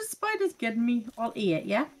 Oh, the spider's getting me. I'll eat it,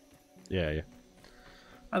 yeah? Yeah, yeah.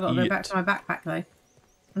 I got to go Eat back it. to my backpack, though.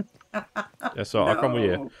 Yeah, so I'll come with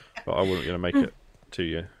you, No. but I wasn't going to make it to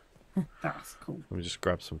you. That's cool. Let me just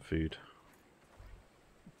grab some food.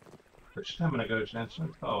 But stamina goes down so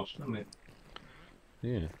fast, doesn't it?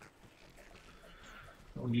 Yeah.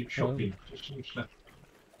 When you're chopping, just seems to...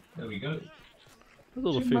 There we go. Where's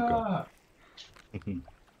all the food gone? Timber!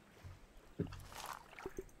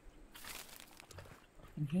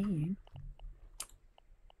 I can hear you.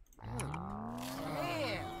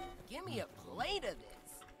 Damn, give me a plate of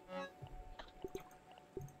this.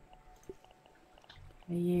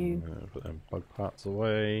 Are you? Put them bug parts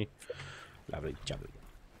away. Lovely, jubbly.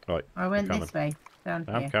 Right, I went coming. this way. Down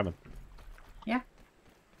I'm here. coming.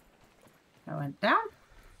 I went down.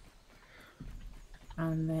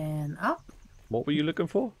 And then up. What were you looking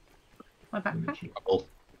for? My backpack. Oh,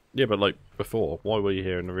 Yeah, but like before, why were you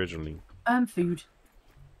here originally? Food.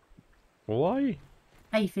 Why?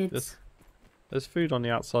 Aphids. There's food on the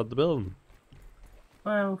outside of the building.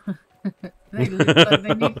 Well, they look like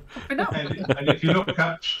they need popping up. And if you look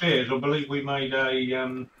upstairs, I believe we made a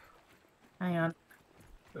Hang on.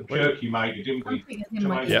 jerky maker, didn't I'm we? thinking in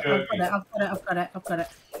my Tomato I've jerky. got it. I've got it.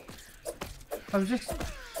 I was just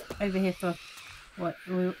over here for what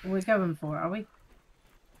we're going for, are we?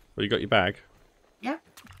 Well, you got your bag. Yeah.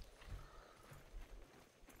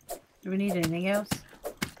 Do we need anything else?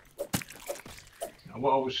 And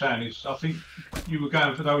what I was saying is, I think you were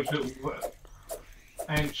going for those little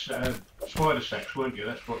ants, spider sacks, weren't you?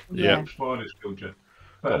 That's what Yeah. little spiders killed you. Got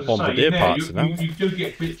But as I bombardier say, parts in that. you do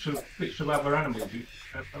get bits of other animals,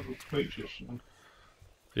 other creatures.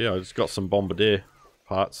 Yeah, I just got some bombardier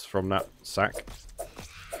parts from that sack.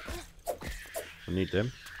 I need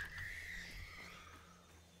them.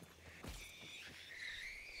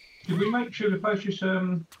 Did we make sure the purchase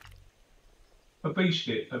a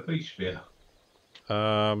beast spear?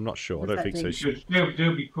 I'm not sure. I What's don't that think so.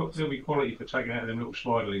 do? Because there'll be quality for taking out them little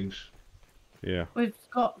spiderlings. Yeah. We've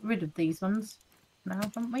got rid of these ones now,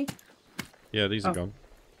 haven't we? Yeah, these are Oh. gone.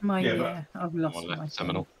 Yeah, but- I've lost More my left,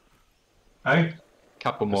 Seminal. Hey,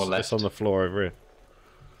 Couple more It's, left. it's on the floor over here.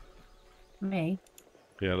 Me,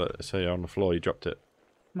 Yeah, look, so on the floor. You dropped it.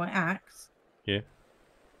 my axe. Yeah.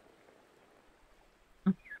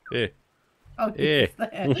 Yeah. Oh, Yeah. it's there.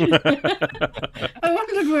 I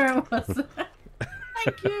wondered where it was.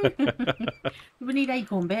 Thank you. We need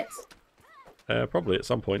acorn bits. Probably at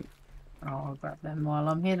some point. Oh, I'll grab them while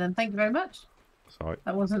I'm here then. Thank you very much. Sorry.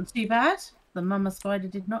 That wasn't too bad. The mama spider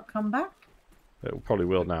did not come back. It probably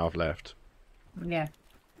will now. I've left. Yeah.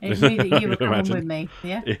 It knew that you were coming Imagine. with me.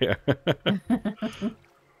 Yeah. Yeah.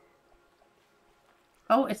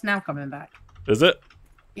 Oh, it's now coming back. Is it?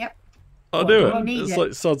 Yep. I'll What, do do it. we need It's it?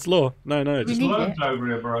 like Sod's Law. No, We just need loads it. over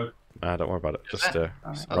here, bro. nah. Don't worry about it. Just Alright.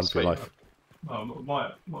 run That's for your sweet. life. Oh,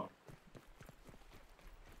 my.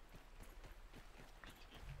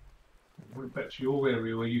 We're back to your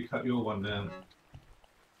area where you cut your one down.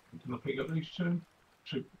 Can I pick up these two?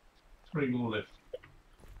 Three more left.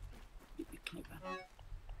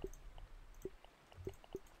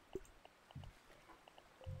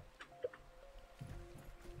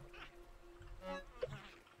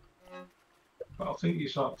 But I think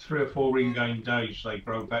it's like 3 or 4 in-game days they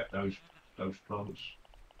grow back those plants.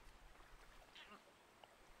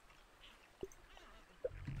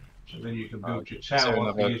 So then you can build your so tower.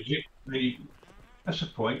 another- That's a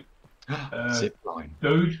point. Zip line.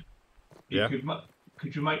 Dude, Yeah.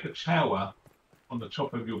 could you make a tower on the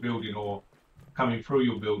top of your building or coming through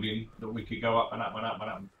your building that we could go up and up and up and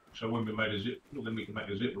up? So when we made then we can make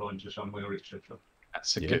a zip line to somewhere, etc.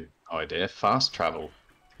 That's a Yeah. good idea. Fast travel.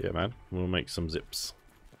 Yeah, man. We'll make some zips.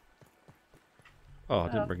 Oh, I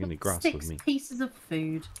didn't bring any grass 6 with me. pieces of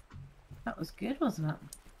food. That was good, wasn't it?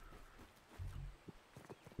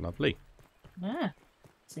 Lovely. Yeah.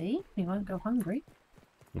 See, we won't go hungry.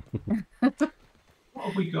 What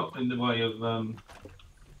have we got in the way of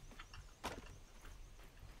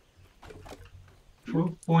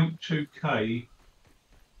 12.2k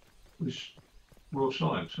was raw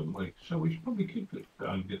science, haven't we? So we probably could go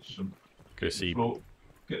and get some Go see.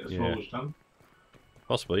 get the Yeah. floors done.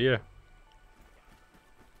 Possibly, yeah.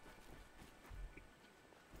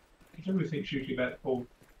 Because everything's usually about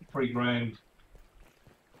 3 grand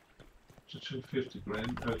to 250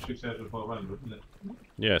 grand, 2,500, isn't it?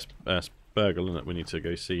 Yeah, it's Burgle, isn't it? We need to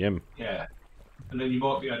go see him. Yeah. And then you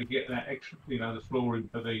might be able to get that extra, the flooring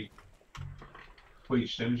for the wheat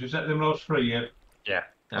stems. Is that them last 3 yet? Yeah,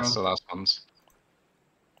 that's the last ones.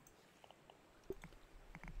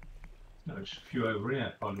 No, it's a few over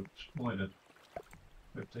here. Kind of spider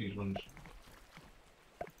with these ones.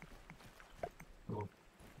 Oh,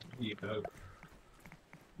 here you go.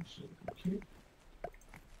 So, cute.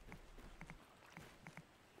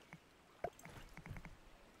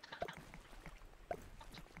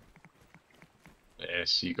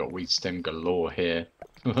 Yes, you got wheat stem galore here.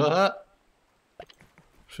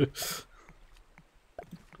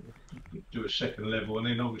 Do a second level, and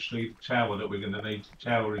then obviously the tower that we're going to need. The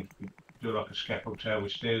tower, you could do like a scaffold tower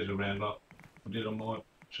with stairs around, like I did on my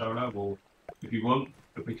solo. Or if you want,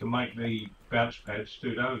 if we can make the bounce pads,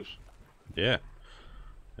 do those. Yeah.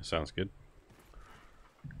 That sounds good.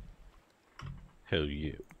 Hell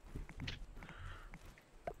yeah.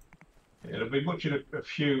 Yeah, I've been watching a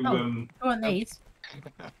few. Oh. Go on these.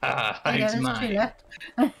 Ah, Oh, yeah, it's there's 2 mine. left.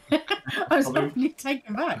 I was Probably- hopefully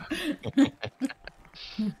taken back.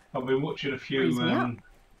 I've been watching a few Freeze me up.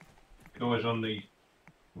 guys on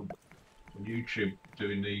YouTube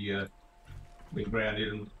doing the being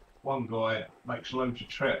grounded, and one guy makes loads of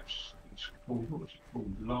traps. It's called, what's it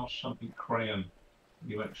called? Last something crayon.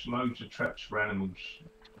 He makes loads of traps for animals.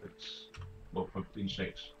 It's well for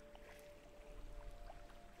insects.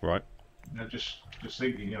 Right. Just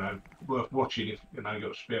thinking, worth watching if you've got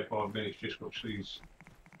a spare 5 minutes. Just watch these.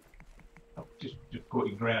 Just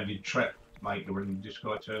putting grounded trap maker, and this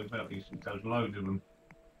guy turns out he does loads of them.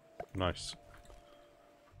 Nice.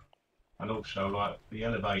 And also, like the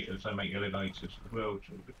elevators, they make elevators as well.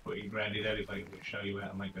 So just putting grounded elevators will show you how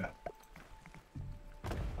to make that.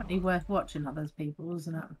 Probably worth watching others people,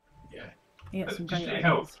 isn't it? Yeah. You get some Just, great it ideas.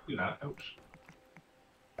 helps, it helps.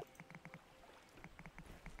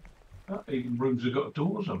 Oh, even rooms have got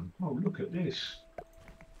doors on. Oh, look at this.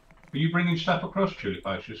 Are you bringing stuff across, Tulip,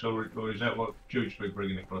 ASUS, or is that what Jude's been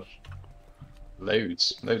bringing across?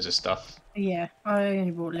 Loads of stuff. Yeah, I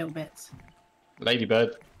only brought little bits.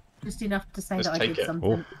 Ladybird. Just enough to say Just that I take did it.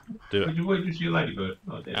 something. Oh, do it. Where did you see a ladybird?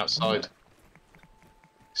 Oh, there. Outside.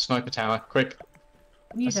 Sniper tower, quick.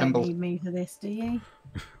 You Assemble. don't need me for this, do you?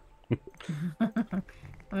 I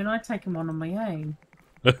mean, I take them on my own.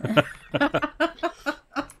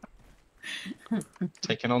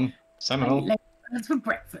 Taking on I eat Seminal. ladybirds for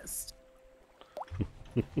breakfast.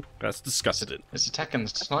 That's disgusting. It's attacking the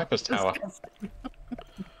sniper's tower. Disgusting.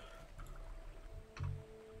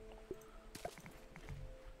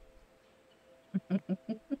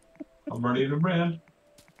 I'm running them round.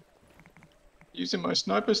 Using my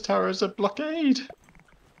sniper's tower as a blockade.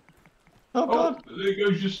 Oh Oh, god. there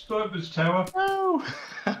goes your sniper's tower. No.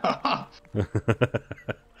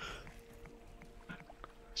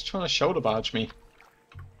 He's trying to shoulder barge me.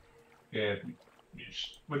 Yeah.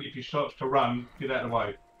 If he starts to run, get out of the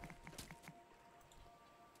way.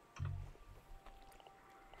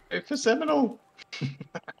 Go for Seminal.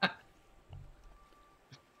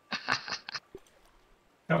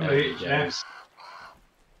 Couple of There he hits now. goes.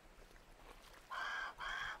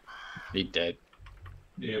 He dead.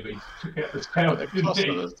 Yeah, but he took out the Oh, tower. the didn't cost he?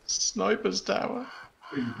 of the sniper's tower.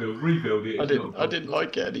 Rebuild it. I it's not a didn't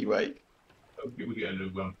like it anyway. problem. We get a new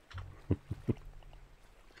one.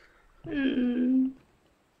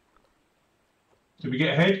 Did we get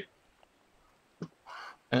ahead?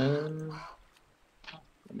 Let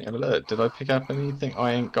me have a look. Did I pick up anything?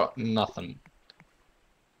 I ain't got nothing.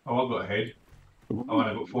 Oh, I got ahead. Oh,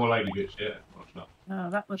 I got 4 lady bits. Yeah, that's not. Oh,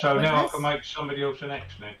 that was So now I pointless. can make somebody else an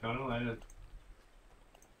axe now, can't I?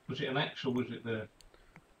 Was it an axe or was it the?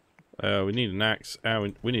 We need an axe.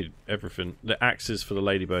 We need everything. The axe is for the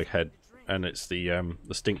ladybug head, and it's the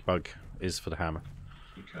stink bug is for the hammer.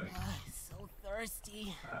 Okay. So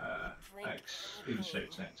thirsty. Axe,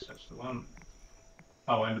 insect axe. That's the one.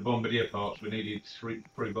 Oh, and the bombardier parts. We needed three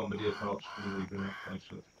bombardier parts for the leaving that place.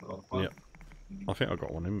 So that's the last one. Yep. I think I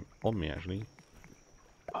got one on me actually.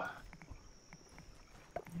 Right,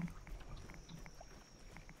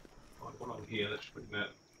 one on here. Let's bring that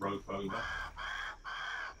rope over.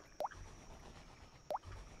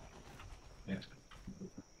 Yeah.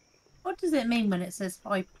 What does it mean when it says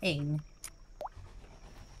high ping?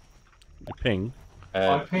 The ping.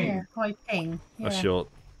 I ping. Yeah, high ping. Yeah. That's your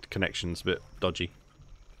connection's a bit dodgy.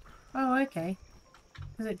 Oh, okay.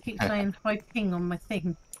 Because it keeps saying high ping on my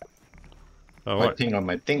thing. Oh, My right. ping on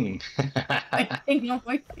my thing. High ping on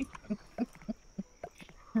my thing.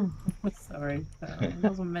 Sorry, it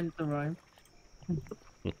wasn't meant to rhyme.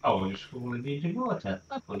 Oh, we're just falling into water.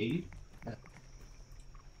 That's what he.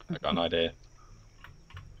 I got an idea.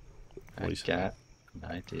 I What is- got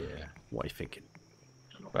an idea. What are you thinking?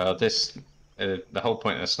 Well, this the whole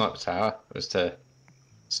point of the sniper tower was to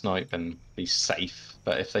snipe and be safe.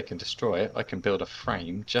 But if they can destroy it, I can build a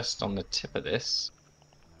frame just on the tip of this,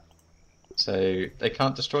 so they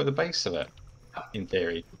can't destroy the base of it. In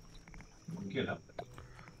theory, Get up.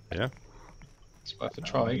 Yeah. it's worth a I'll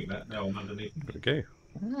try. leave that now. I'm underneath. There we go.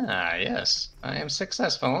 Ah, yes, I am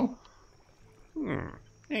successful.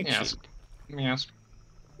 Yes, yes,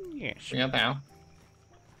 Yes. we are now.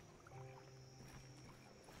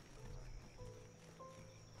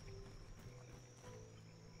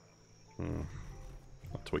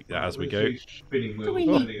 I'll tweak that as we Where's go. these spinning What do wheels?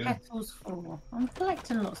 we There need they go. petals for? I'm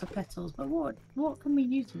collecting lots of petals, but what can we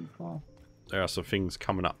use them for? There are some things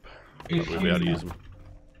coming up. If But we'll be able to you- use them.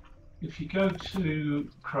 If you go to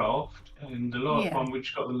craft and the last Yeah. one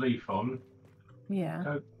which got the leaf on,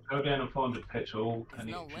 Yeah. go down and find a petal, and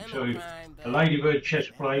it No should show you time, a ladybird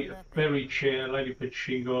chest plate, a berry chair, ladybird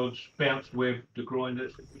shingods, bounce web, the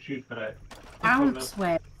grinders. What's used for that? Bounce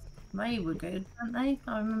web. They were good, weren't they?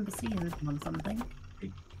 I remember seeing them on something.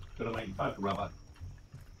 Got to make bug rubber.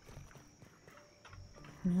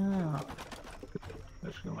 Yeah.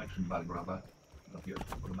 Let's go make some bug rubber. I'll get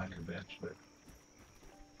people to make a bounce web.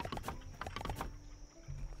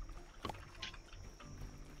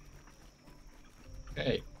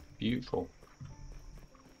 Okay, beautiful.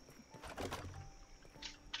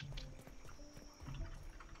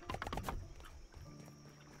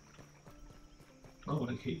 Oh,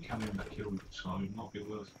 they keep coming back here all the time. It might be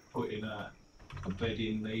worth putting a bed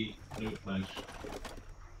in the new place.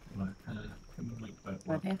 Right, can we make that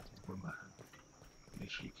work? Idea. Yes,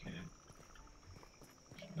 we can.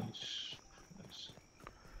 That's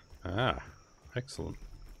Ah, excellent.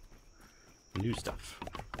 New stuff.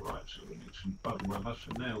 right, so we need some bug rubber,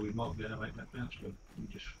 so now we might be able to make that bounce web. We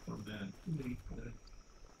just from there,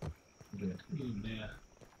 in there.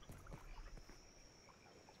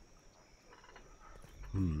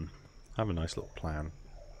 Have a nice little plan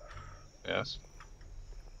Yes.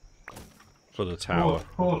 for the tower.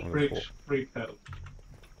 Four Or bricks, 3 petals.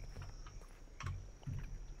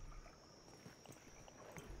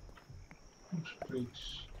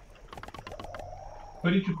 Twigs.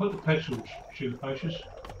 Where did you put the petals, Sugar Patience?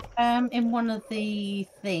 In one of the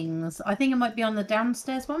things. I think it might be on the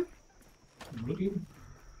downstairs one. I'm looking.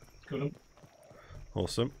 Got them.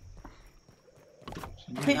 Awesome.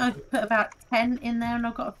 I think I put about 10 in there, and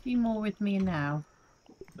I've got a few more with me now.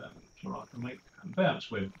 That's all right. I can make a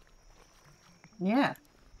bounce web. Yeah.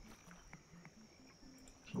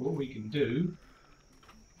 So what we can do...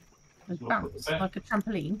 It's I'll put bounce, the like a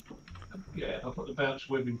trampoline. Yeah, I'll put the bounce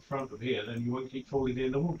web in front of here, then you won't keep falling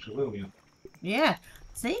in the water, will you? Yeah.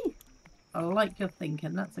 See? I like your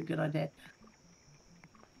thinking. That's a good idea.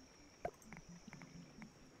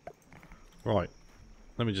 Right.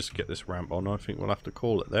 Let me just get this ramp on. I think we'll have to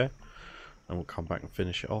call it there. And we'll come back and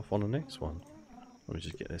finish it off on the next one. Let me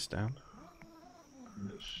just get this down.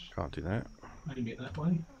 Let's Can't do that. aim it that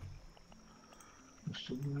way. Let's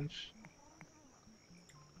do this.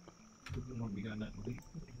 We won't be going that way.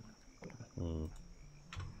 Hmm.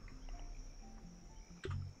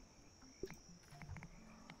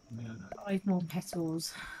 No. 5 more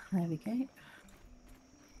petals. There we go.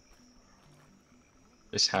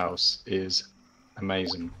 This house is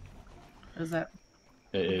amazing. Is that?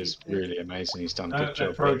 It is really amazing. He's done a No, good job.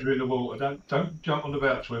 that throws you in the water. Don't jump on the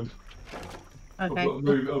bounce web. Okay. I've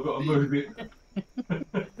got to move it.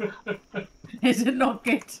 Is it not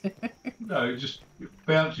good? No, it just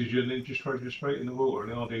bounces you and then just throws you straight in the water.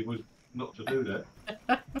 And the idea was not to do that.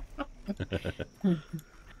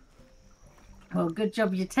 Well, good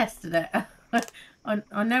job you tested it.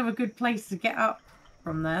 I know a good place to get up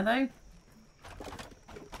from there, though.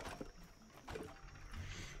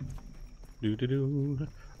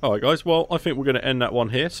 Alright guys, well I think we're going to end that one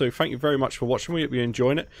here, so thank you very much for watching. We hope you're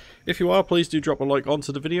enjoying it. If you are, please do drop a like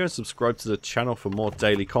onto the video and subscribe to the channel for more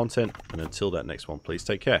daily content, and until that next one, please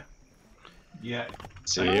take care. Yeah.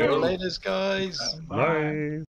 See you later, guys. Bye.